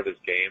that part of his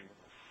game.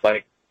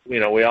 Like,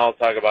 we all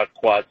talk about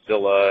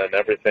Quadzilla and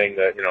everything,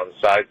 that, the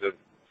size of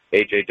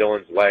A.J.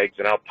 Dillon's legs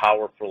and how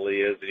powerful he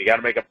is, and you got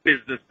to make a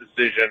business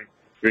decision.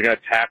 You're going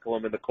to tackle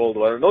him in the cold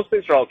weather. And those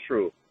things are all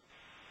true.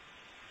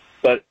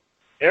 But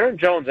Aaron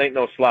Jones ain't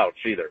no slouch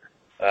either.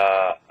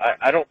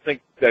 I don't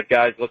think that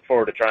guys look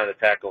forward to trying to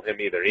tackle him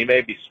either. He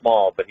may be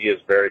small, but he is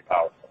very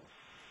powerful.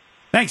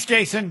 Thanks,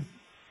 Jason.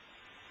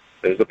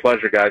 It was a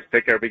pleasure, guys.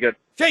 Take care. Be good.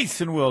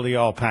 Jason Wilde,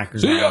 all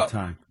Packers all the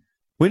time.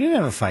 We didn't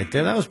have a fight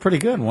there. That was pretty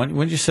good. When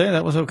did you say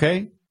that was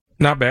okay?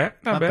 Not bad.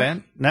 Not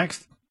bad.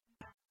 Next.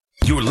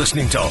 You're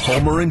listening to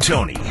Homer and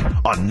Tony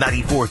on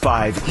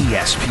 94.5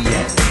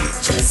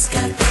 ESPN. Just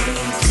got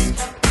paid.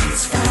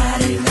 It's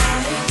Friday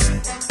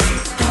night.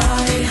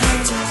 Party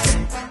hunter.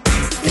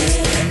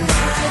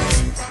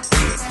 Midnight.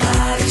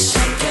 Body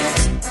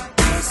shaking.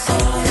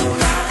 All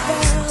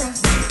around.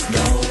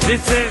 No.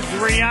 This is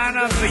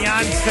Rihanna,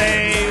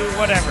 Beyonce,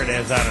 whatever it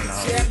is. I don't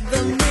know.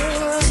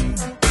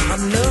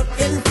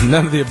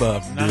 None of the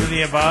above. None of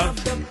the above.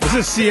 This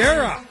is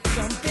Sierra.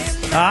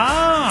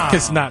 Ah.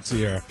 It's not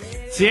Sierra.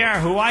 Sierra,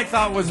 who I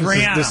thought was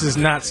Rihanna. This is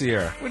not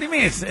Sierra. What do you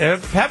mean? It's,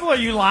 Pebble, are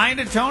you lying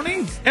to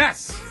Tony?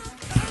 Yes.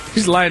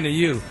 He's lying to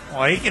you.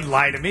 Well, he can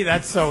lie to me.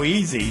 That's so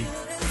easy.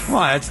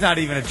 Well, that's not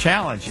even a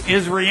challenge.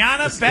 Is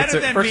Rihanna better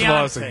than first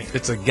Beyonce? of all,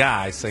 it's a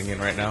guy singing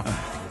right now.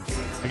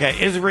 Okay,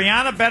 is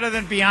Rihanna better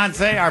than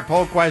Beyonce? Our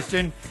poll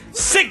question,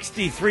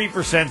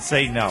 63%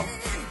 say no.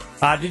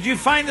 Did you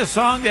find the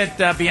song that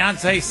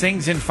Beyonce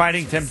sings in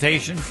Fighting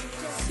Temptations?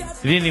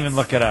 You didn't even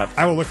look it up.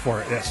 I will look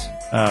for it, yes.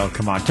 Oh,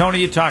 come on. Tony,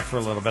 you talk for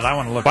a little bit. I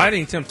want to look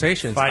Fighting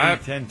Temptations.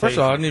 First of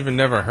all, I didn't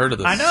never heard of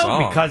this I know,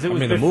 song. because it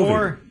was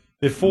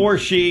before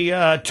she,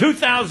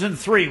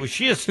 2003. Was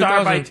she a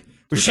star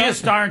Was she a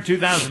star in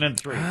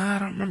 2003? I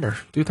don't remember.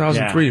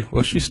 2003. Yeah.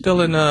 Was she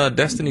still in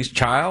Destiny's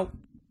Child?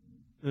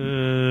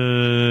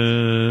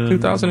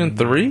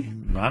 2003?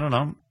 I don't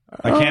know.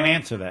 I can't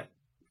answer that.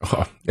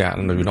 Oh, yeah, I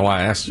don't even know why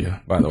I asked you,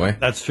 by the way.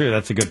 That's true.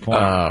 That's a good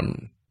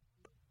point.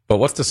 But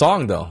what's the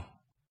song, though?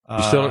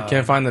 You still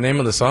can't find the name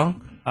of the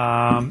song?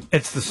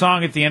 It's the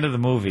song at the end of the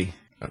movie.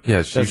 Yeah,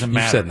 you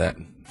said that.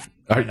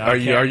 Are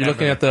you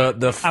looking at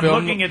the film? I'm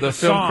looking at the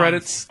film songs,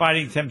 credits.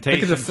 Fighting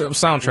Temptations. Look at the film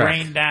soundtrack.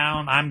 Rain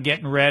Down. I'm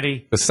Getting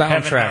Ready. The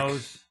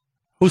soundtrack.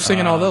 Who's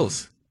singing all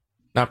those?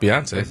 Not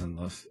Beyonce.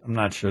 I'm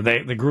not sure.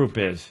 The group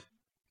is.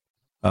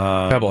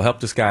 Pebble, help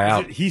this guy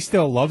out. He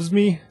Still Loves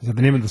Me? Is that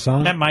the name of the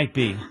song? That might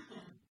be.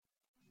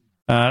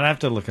 I'd have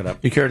to look it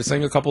up. You care to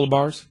sing a couple of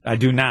bars? I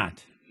do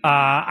not.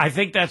 I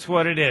think that's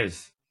what it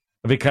is.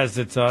 Because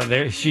it's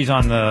she's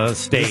on the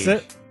stage. Is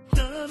this it?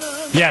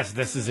 Yes,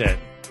 this is it.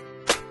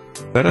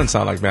 That doesn't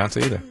sound like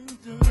Beyonce either.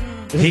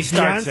 He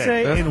starts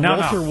Beyonce it. and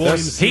Walter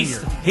Williams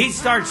Sr. He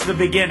starts the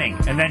beginning,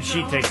 and then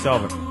she takes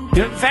over.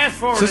 Fast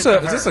forward. Is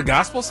this a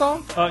gospel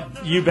song?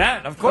 You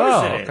bet. Of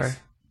course it is. Okay.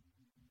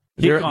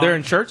 They're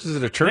in church? Is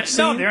it a church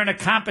scene? No, they're in a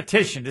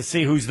competition to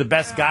see who's the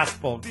best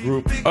gospel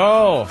group.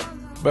 Oh,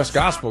 best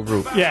gospel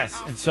group. Yes,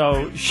 and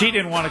so she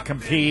didn't want to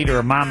compete, or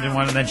her mom didn't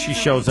want to, and then she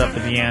shows up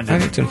at the end.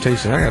 Fighting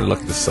Temptation. I got to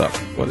look this up.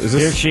 What is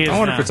this? Here she is. I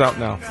wonder if it's out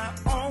now.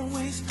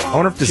 I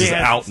wonder if this is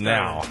out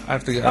now.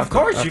 Of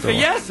course, you could.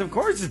 Yes, of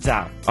course it's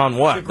out. On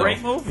what? It's a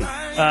great movie.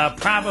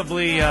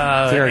 Probably.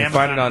 There, you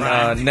find it on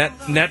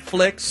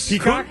Netflix.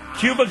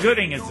 Cuba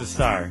Gooding is the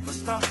star.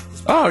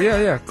 Oh,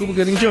 yeah. Cuba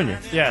Gooding Jr.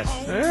 Yes.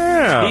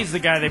 Yeah. He's the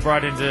guy they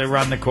brought in to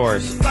run the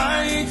chorus.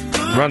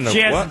 Run the She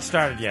hasn't what?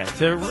 started yet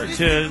to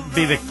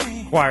be the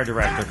choir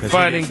director. 'cause he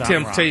Fighting did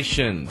Song Rock.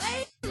 Temptations.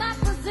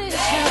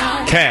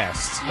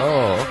 Cast.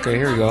 Oh, okay,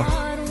 here we go.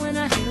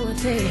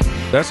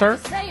 That's her?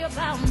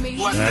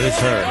 That is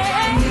her.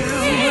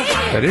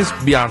 That is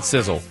Beyond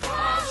Sizzle.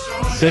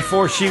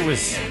 Before she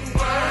was...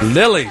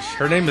 Lily.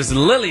 Her name is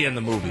Lily in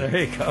the movie.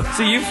 There you go.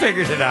 See, you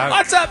figured it out.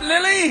 What's up,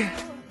 Lily?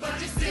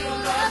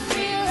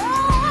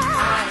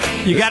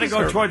 You got to is go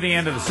her- toward the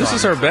end of the song. This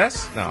is her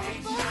best? No.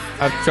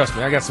 Trust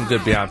me, I got some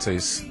good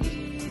Beyonce's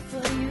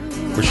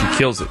where she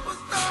kills it.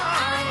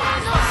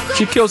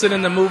 She kills it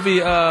in the movie,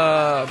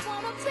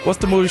 what's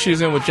the movie she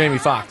was in with Jamie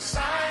Foxx?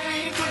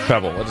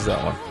 Pebble, what is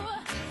that one?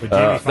 With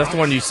Jamie That's Foxx? the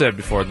one you said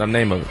before, the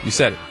name of it. You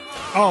said it.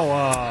 Oh,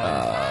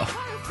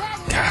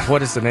 God,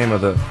 what is the name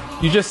of the...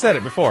 You just said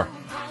it before.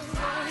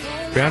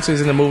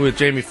 Beyonce's in the movie with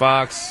Jamie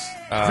Foxx.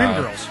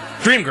 Dreamgirls.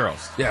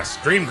 Dreamgirls. Yes,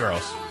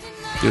 Dreamgirls.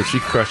 Dude, she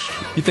crushed.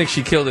 You think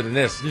she killed it in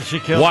this? Did she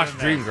kill Watch it in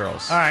there?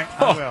 Dreamgirls. All right,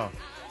 I will.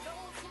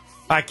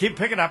 I keep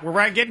picking up. We're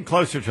right getting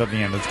closer to the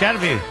end. It's got to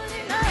be...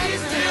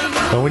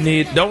 Don't we need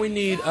wait, don't we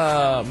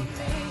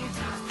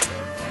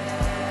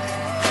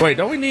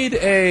need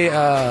a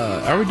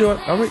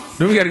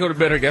do we gotta go to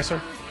Better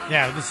Guesser?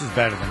 Yeah, this is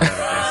better than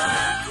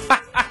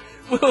that.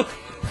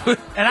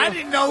 And I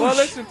didn't know. Well, she,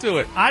 listen to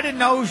it. I didn't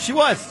know who she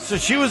was. So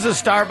she was a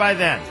star by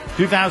then,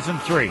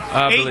 2003,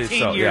 I 18 believe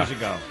so, years yeah.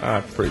 ago. I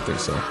pretty think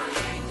so.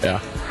 Yeah.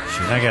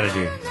 Shit, I got to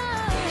do.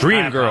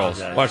 Dream I Girls.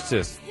 apologize. Watch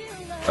this.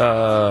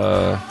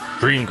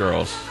 Dream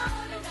Girls.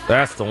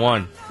 That's the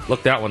one.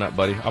 Look that one up,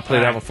 buddy. I'll play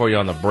All that right. one for you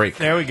on the break.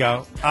 There we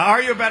go.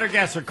 Are you a better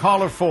guesser?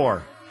 Caller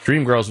 4.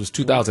 Dream Girls was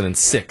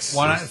 2006.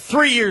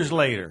 3 years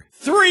later.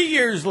 3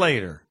 years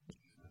later.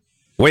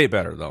 Way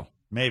better though.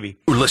 Maybe.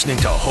 You're listening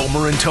to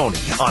Homer and Tony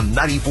on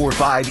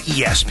 94.5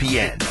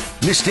 ESPN.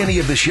 Missed any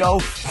of the show?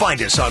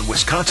 Find us on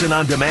Wisconsin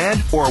On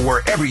Demand or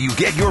wherever you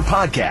get your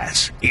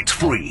podcasts. It's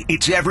free,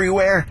 it's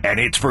everywhere, and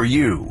it's for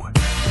you.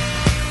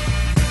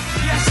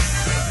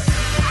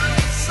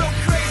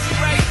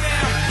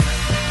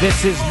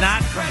 This is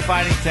not from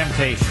Fighting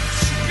Temptations.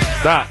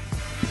 Stop.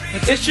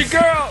 It's your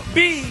girl,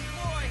 B.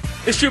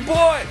 It's your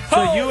boy.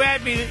 So Ho. you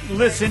had me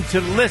listen,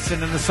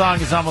 and the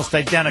song is almost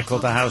identical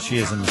to how she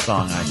is in the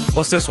song.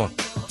 What's this one?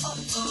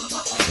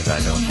 I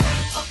don't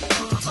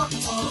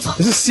know.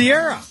 this is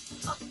Sierra.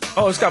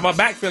 Oh, it's got my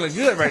back feeling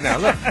good right now.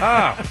 Look.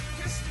 Ah.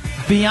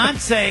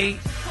 Beyonce,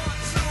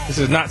 This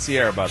is not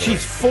Sierra, by the way.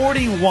 she's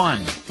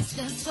 41.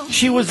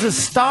 She was a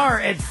star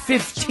at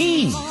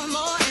 15.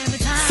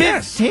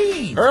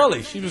 15.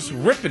 Early. She was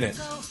ripping it.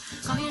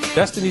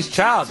 Destiny's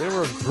Child. They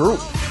were a group.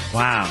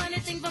 Wow.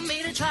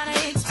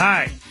 All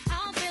right.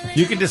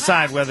 You can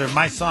decide whether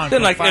my song Then,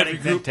 from like Fighting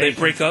every group, they Temptations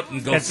break up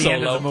and go at the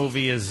end solo. of the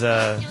movie is,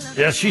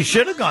 yeah, she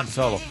should have gone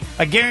solo.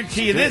 I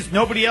guarantee you this,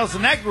 nobody else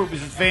in that group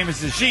is as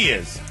famous as she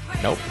is.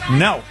 Nope.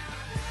 No.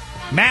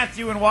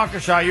 Matthew and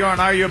Waukesha, you're on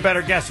Are You a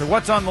Better Guesser?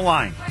 What's on the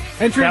line?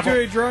 Entry Devil.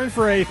 into a drawing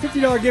for a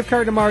 $50 gift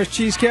card to Mars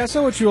Cheese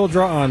Castle, which we will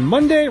draw on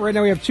Monday. Right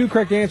now we have 2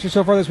 correct answers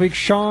so far this week.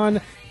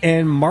 Sean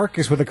and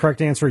Marcus with the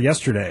correct answer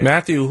yesterday.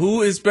 Matthew,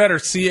 who is better,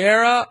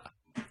 Sierra,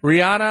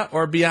 Rihanna,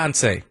 or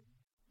Beyonce?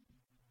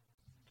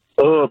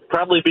 Oh,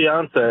 probably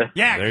Beyonce.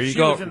 Yeah, There you she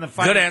go. was in the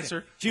Fighting, Good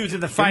answer. She was in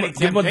the Fighting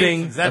Give him a ding.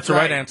 Temptations. That's the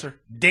right answer.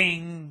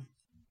 Ding.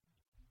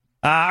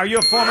 Are you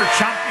a former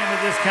champion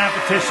of this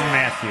competition,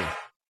 Matthew?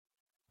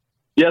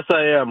 Yes,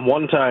 I am.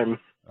 One time.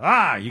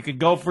 You could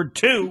go for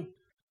 2.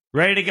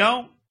 Ready to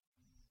go?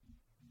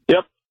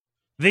 Yep.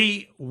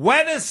 The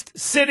wettest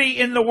city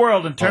in the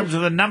world in terms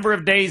of the number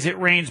of days it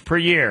rains per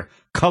year.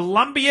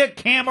 Colombia,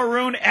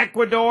 Cameroon,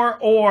 Ecuador,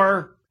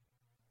 or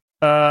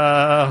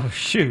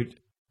shoot.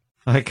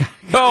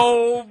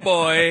 Oh,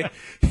 boy.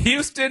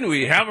 Houston,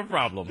 we have a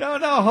problem. No,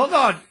 hold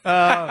on.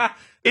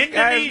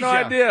 Indonesia. I have no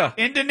idea.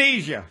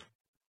 Indonesia.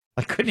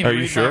 I couldn't even Are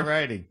you read sure? my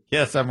writing.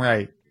 Yes, I'm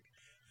right.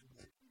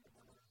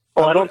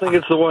 Well, I don't think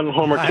it's the one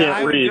Homer I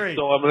can't read, agree.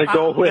 so I'm going to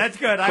go with That's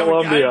good. I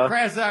would Colombia.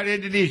 cross out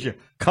Indonesia.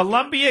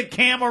 Colombia,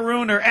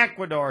 Cameroon, or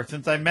Ecuador,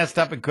 since I messed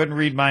up and couldn't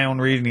read my own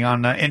reading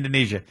on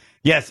Indonesia.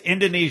 Yes,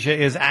 Indonesia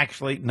is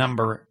actually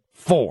number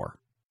 4.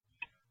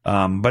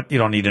 But you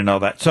don't need to know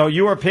that. So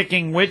you are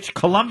picking which?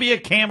 Colombia,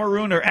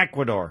 Cameroon, or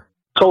Ecuador?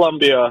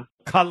 Colombia.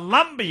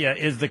 Colombia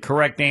is the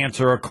correct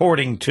answer,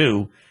 according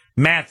to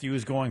Matthew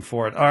is going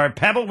for it. All right,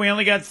 Pebble, we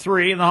only got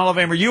 3 in the Hall of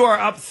Famer. You are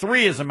up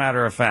 3, as a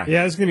matter of fact.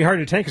 Yeah, it's going to be hard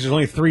to take because there's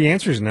only 3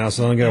 answers now,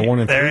 so I only got a 1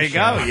 and 3. There you go.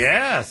 shot.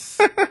 Yes.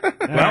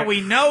 Well,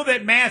 we know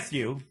that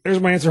Matthew,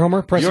 There's my answer,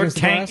 Homer. Press your against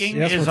the glass. tanking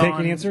Yes, is we're taking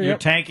on. the answer. You're Yep.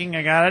 tanking.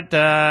 I got it.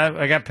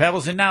 I got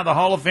Pebbles in now. The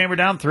Hall of Famer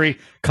down 3.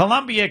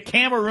 Colombia,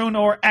 Cameroon,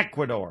 or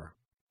Ecuador?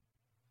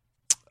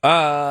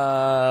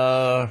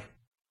 Let's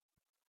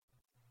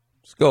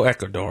go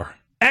Ecuador.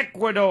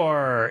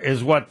 Ecuador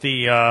is what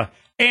the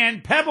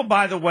and Pebble,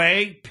 by the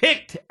way,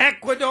 picked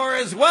Ecuador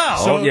as well.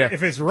 So Oh, yeah.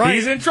 if it's right,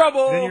 He's in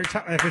trouble. Then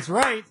if it's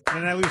right,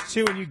 then I lose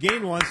 2 and you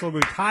gain 1, so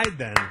we'll be tied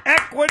then.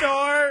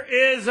 Ecuador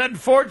is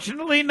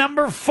unfortunately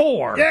number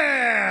 4.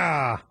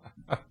 Yeah.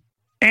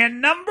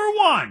 And number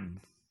 1,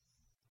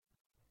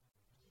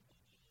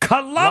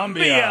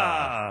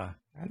 Colombia.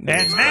 And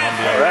that's correct.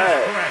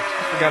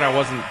 I forgot I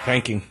wasn't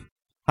banking.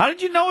 How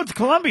did you know it's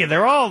Colombia?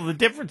 The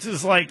difference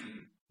is like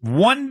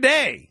 1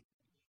 day.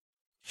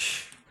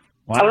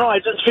 Wow. I don't know. I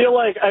just feel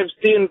like I've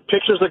seen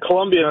pictures of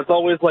Colombia, and it's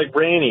always like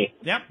rainy.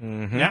 Yep.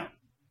 Mm-hmm. Yep.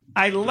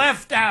 I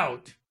left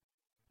out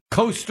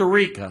Costa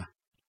Rica.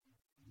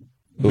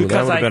 Ooh, that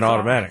Because would have I been thought-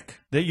 automatic.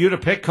 That you'd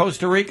have picked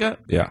Costa Rica?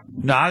 Yeah.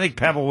 No, I think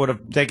Pebble would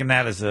have taken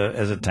that as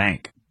a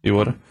tank. You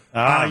would have?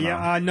 I don't know.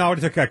 Yeah, no, I would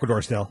have took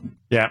Ecuador still.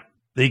 Yeah.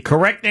 The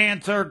correct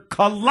answer,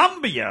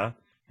 Colombia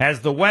has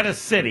the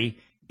wettest city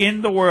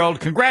in the world.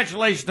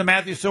 Congratulations to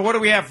Matthew. So what do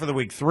we have for the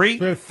week? 3?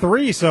 We have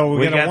 3, so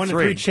we got a 1 to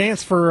 3 3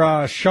 chance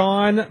for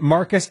Sean,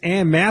 Marcus,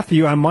 and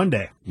Matthew on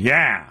Monday.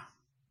 Yeah.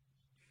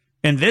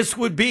 And this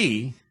would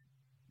be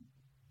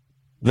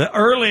the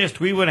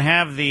earliest we would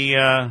have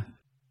the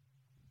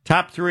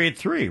top 3 at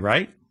 3,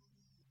 right?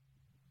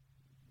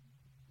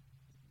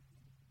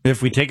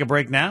 If we take a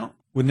break now,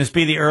 wouldn't this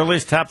be the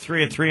earliest top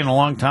 3 at 3 in a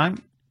long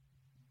time?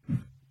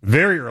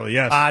 Very early,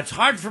 yes. It's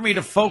hard for me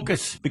to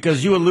focus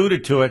because you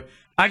alluded to it.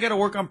 I got to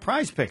work on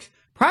Prize Picks.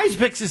 Prize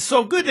Picks is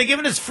so good. They're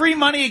giving us free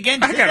money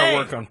again today. I got to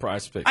work on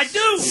Prize Picks. I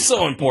do.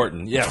 So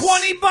important. Yes.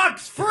 $20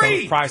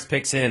 free. Throw Prize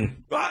Picks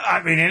in.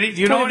 I mean,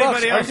 do you know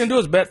anybody All you else? can do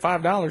is bet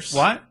 $5.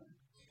 What?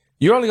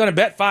 You're only going to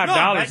bet $5 No,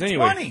 I'm betting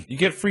anyway. 20. You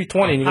get free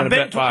 20 and you're going to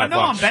bet $5. No,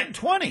 I'm betting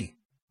 20.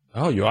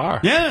 Oh, you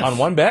are? Yes. On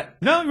one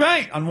bet? No,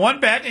 right. On one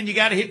bet, and you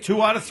got to hit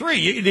 2 out of 3.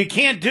 You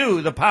can't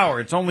do the power.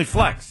 It's only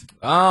flex.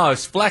 Oh,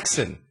 it's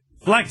flexing.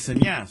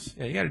 Flexing, yes.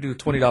 Yeah, you got to do a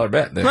 $20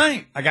 bet then.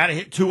 Right. I got to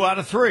hit 2 out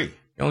of 3.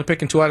 You're only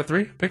picking 2 out of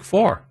 3? Pick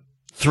 4.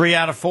 3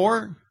 out of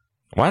 4?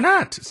 Why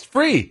not? It's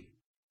free.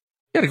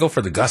 You got to go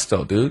for the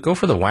gusto, dude. Go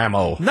for the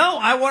whammo. No,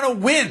 I want to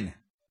win.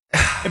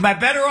 Am I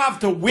better off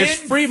to win? It's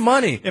free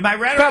money. Am I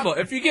better Pebble, off?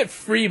 if you get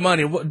free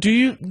money, do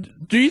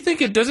you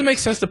think it doesn't make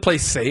sense to play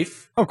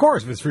safe? Of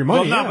course, if it's free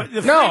money. Well, no, yeah. but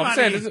the free No, money, I'm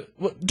saying,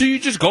 do you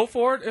just go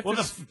for it? If Well,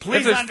 it's,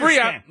 please if it's free,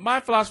 understand.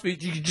 my philosophy,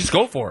 you can just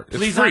go for it. It's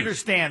Please free.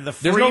 understand the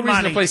free There's no money.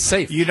 reason to play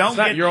safe. You don't It's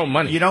not get your own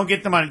money. You don't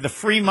get the money. The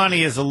free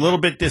money is a little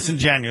bit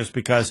disingenuous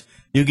because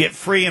you get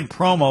free in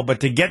promo, but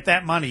to get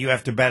that money, you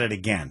have to bet it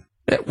again.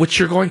 Which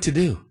you're going to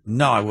do.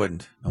 No, I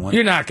wouldn't.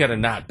 You're not going to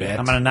not bet.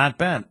 I'm going to not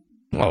bet.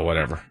 Well,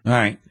 whatever. All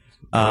right.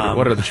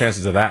 What are the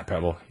chances of that,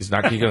 Pebble? He's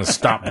going to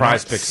stop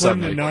Prize Picks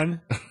Slim to suddenly.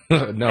 none.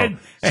 No.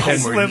 And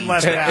Slim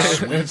left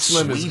out. And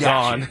Slim is Sweet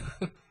gone.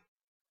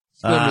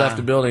 Slim left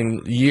the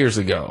building years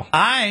ago.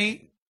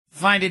 I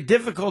find it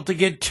difficult to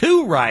get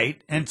 2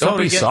 right, and so Don't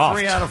to be get soft.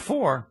 3 out of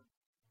 4.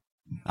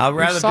 I'd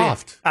rather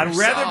soft. I'd You're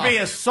rather soft. be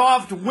a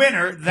soft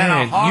winner than a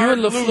Man, hard you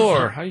and loser.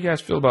 LaFleur, how you guys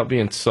feel about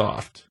being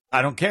soft?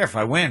 I don't care if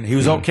I win. He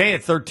was okay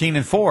at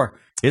 13-4.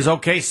 His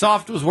okay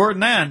soft was word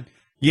and then.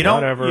 You don't.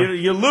 Whatever.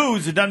 You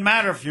lose. It doesn't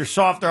matter if you're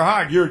soft or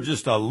hard. You're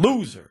just a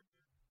loser.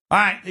 All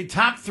right, the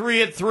top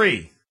 3 at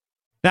 3.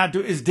 Now,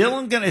 is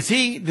Dylan gonna? Is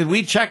he? Did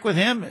we check with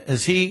him?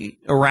 Is he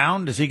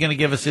around? Is he going to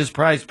give us his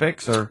Prize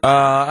Picks? Or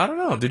I don't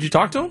know. Did you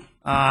talk to him?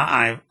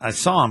 I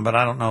saw him, but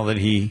I don't know that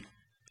he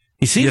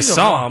seems. You to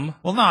saw have, him?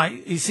 Well, no,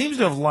 he seems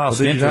to have lost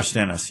Well, did you interest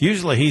in us.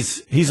 Usually,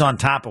 he's on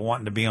top of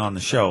wanting to be on the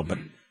show, but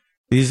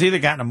he's either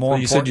gotten a more.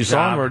 You said you important saw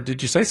job- him, or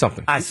did you say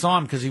something? I saw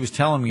him because he was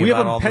telling me We have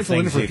about him all the penciled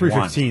in things for he'd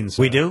 3:15. won.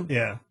 so- We do?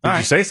 Yeah. Did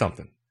you say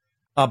something?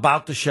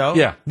 About the show?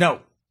 Yeah.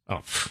 No.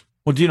 Oh,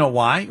 Well, do you know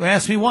why?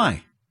 Ask me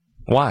why.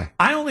 why?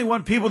 I only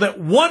want people that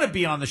want to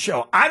be on the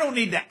show. I don't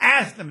need to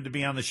ask them to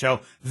be on the show.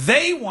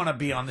 They want to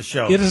be on the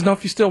show. He doesn't know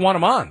if you still want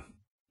him on.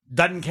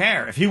 Doesn't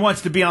care. If he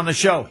wants to be on the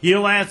show,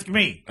 he'll ask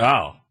me.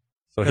 Oh.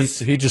 So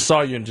he just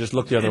saw you and just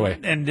looked the other way.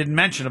 And didn't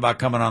mention about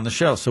coming on the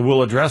show. So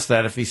we'll address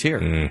that if he's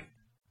here.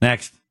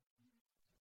 Next.